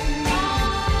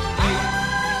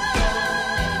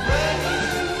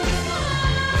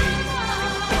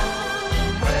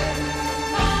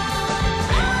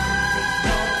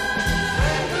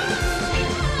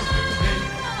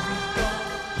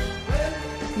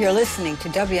 You're listening to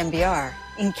WMBR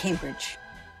in Cambridge.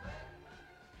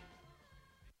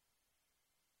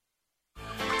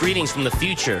 Greetings from the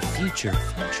future. Future.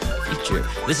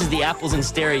 This is the Apples in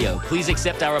Stereo. Please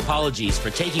accept our apologies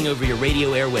for taking over your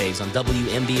radio airwaves on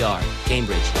WMBR,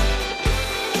 Cambridge.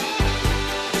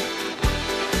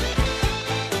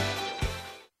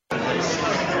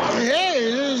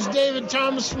 Hey, this is David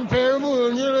Thomas from Parable,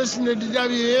 and you're listening to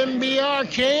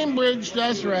WMBR Cambridge.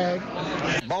 That's right.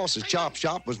 Boss's chop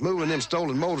shop was moving them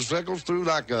stolen motorcycles through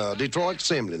like a Detroit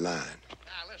assembly line.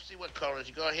 Now, let's see what colors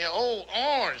you got here. Oh,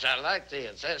 orange. I like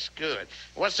this. That's good.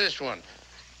 What's this one?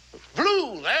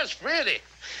 Blue. That's pretty.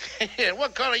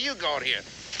 What color you got here?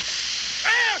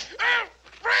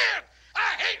 Red.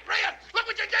 I hate red. Look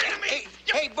what you did to me.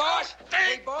 Hey, boss.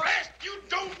 Hey, boss. You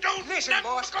don't. Listen,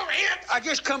 boss. Go ahead. I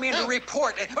just come in to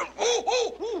report.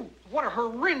 Ooh, what a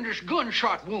horrendous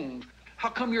gunshot wound. How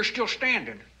come you're still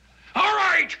standing? All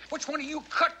right. Which one of you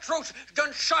cutthroats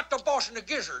done shot the boss in the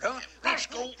gizzard, huh?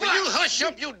 Roscoe, will you hush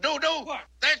up, you dodo? What?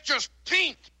 That's just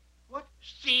paint. What?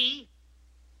 See?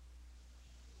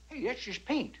 Hey, that's just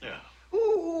paint. Yeah.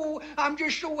 Ooh, I'm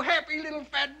just so happy, little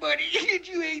fat buddy, that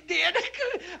you ain't dead.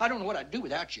 I don't know what I'd do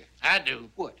without you. I do.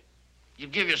 What? You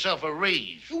give yourself a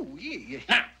raise. Ooh, yeah.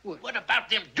 Now, what about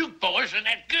them Duke boys and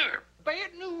that girl?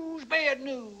 Bad news, bad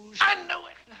news. I know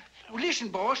it. Well, listen,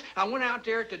 boss, I went out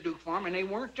there at the Duke farm, and they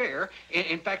weren't there.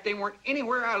 In fact, they weren't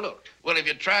anywhere I looked. Well, have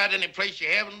you tried any place you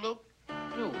haven't looked?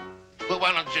 No. Well,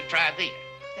 why don't you try there?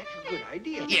 That's a good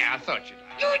idea. Yeah, I thought you'd.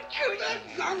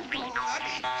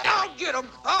 I'll get him.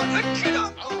 I'll get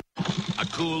him. A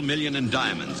cool million in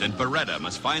diamonds, and Beretta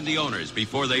must find the owners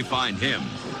before they find him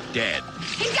dead.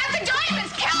 He's got the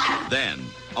diamonds! Kill him! Then,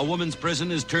 a woman's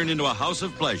prison is turned into a house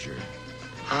of pleasure.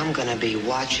 I'm gonna be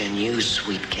watching you,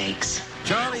 sweet cakes.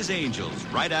 Charlie's Angels,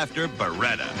 right after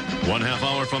Beretta. 1/2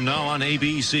 hour from now on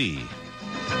ABC.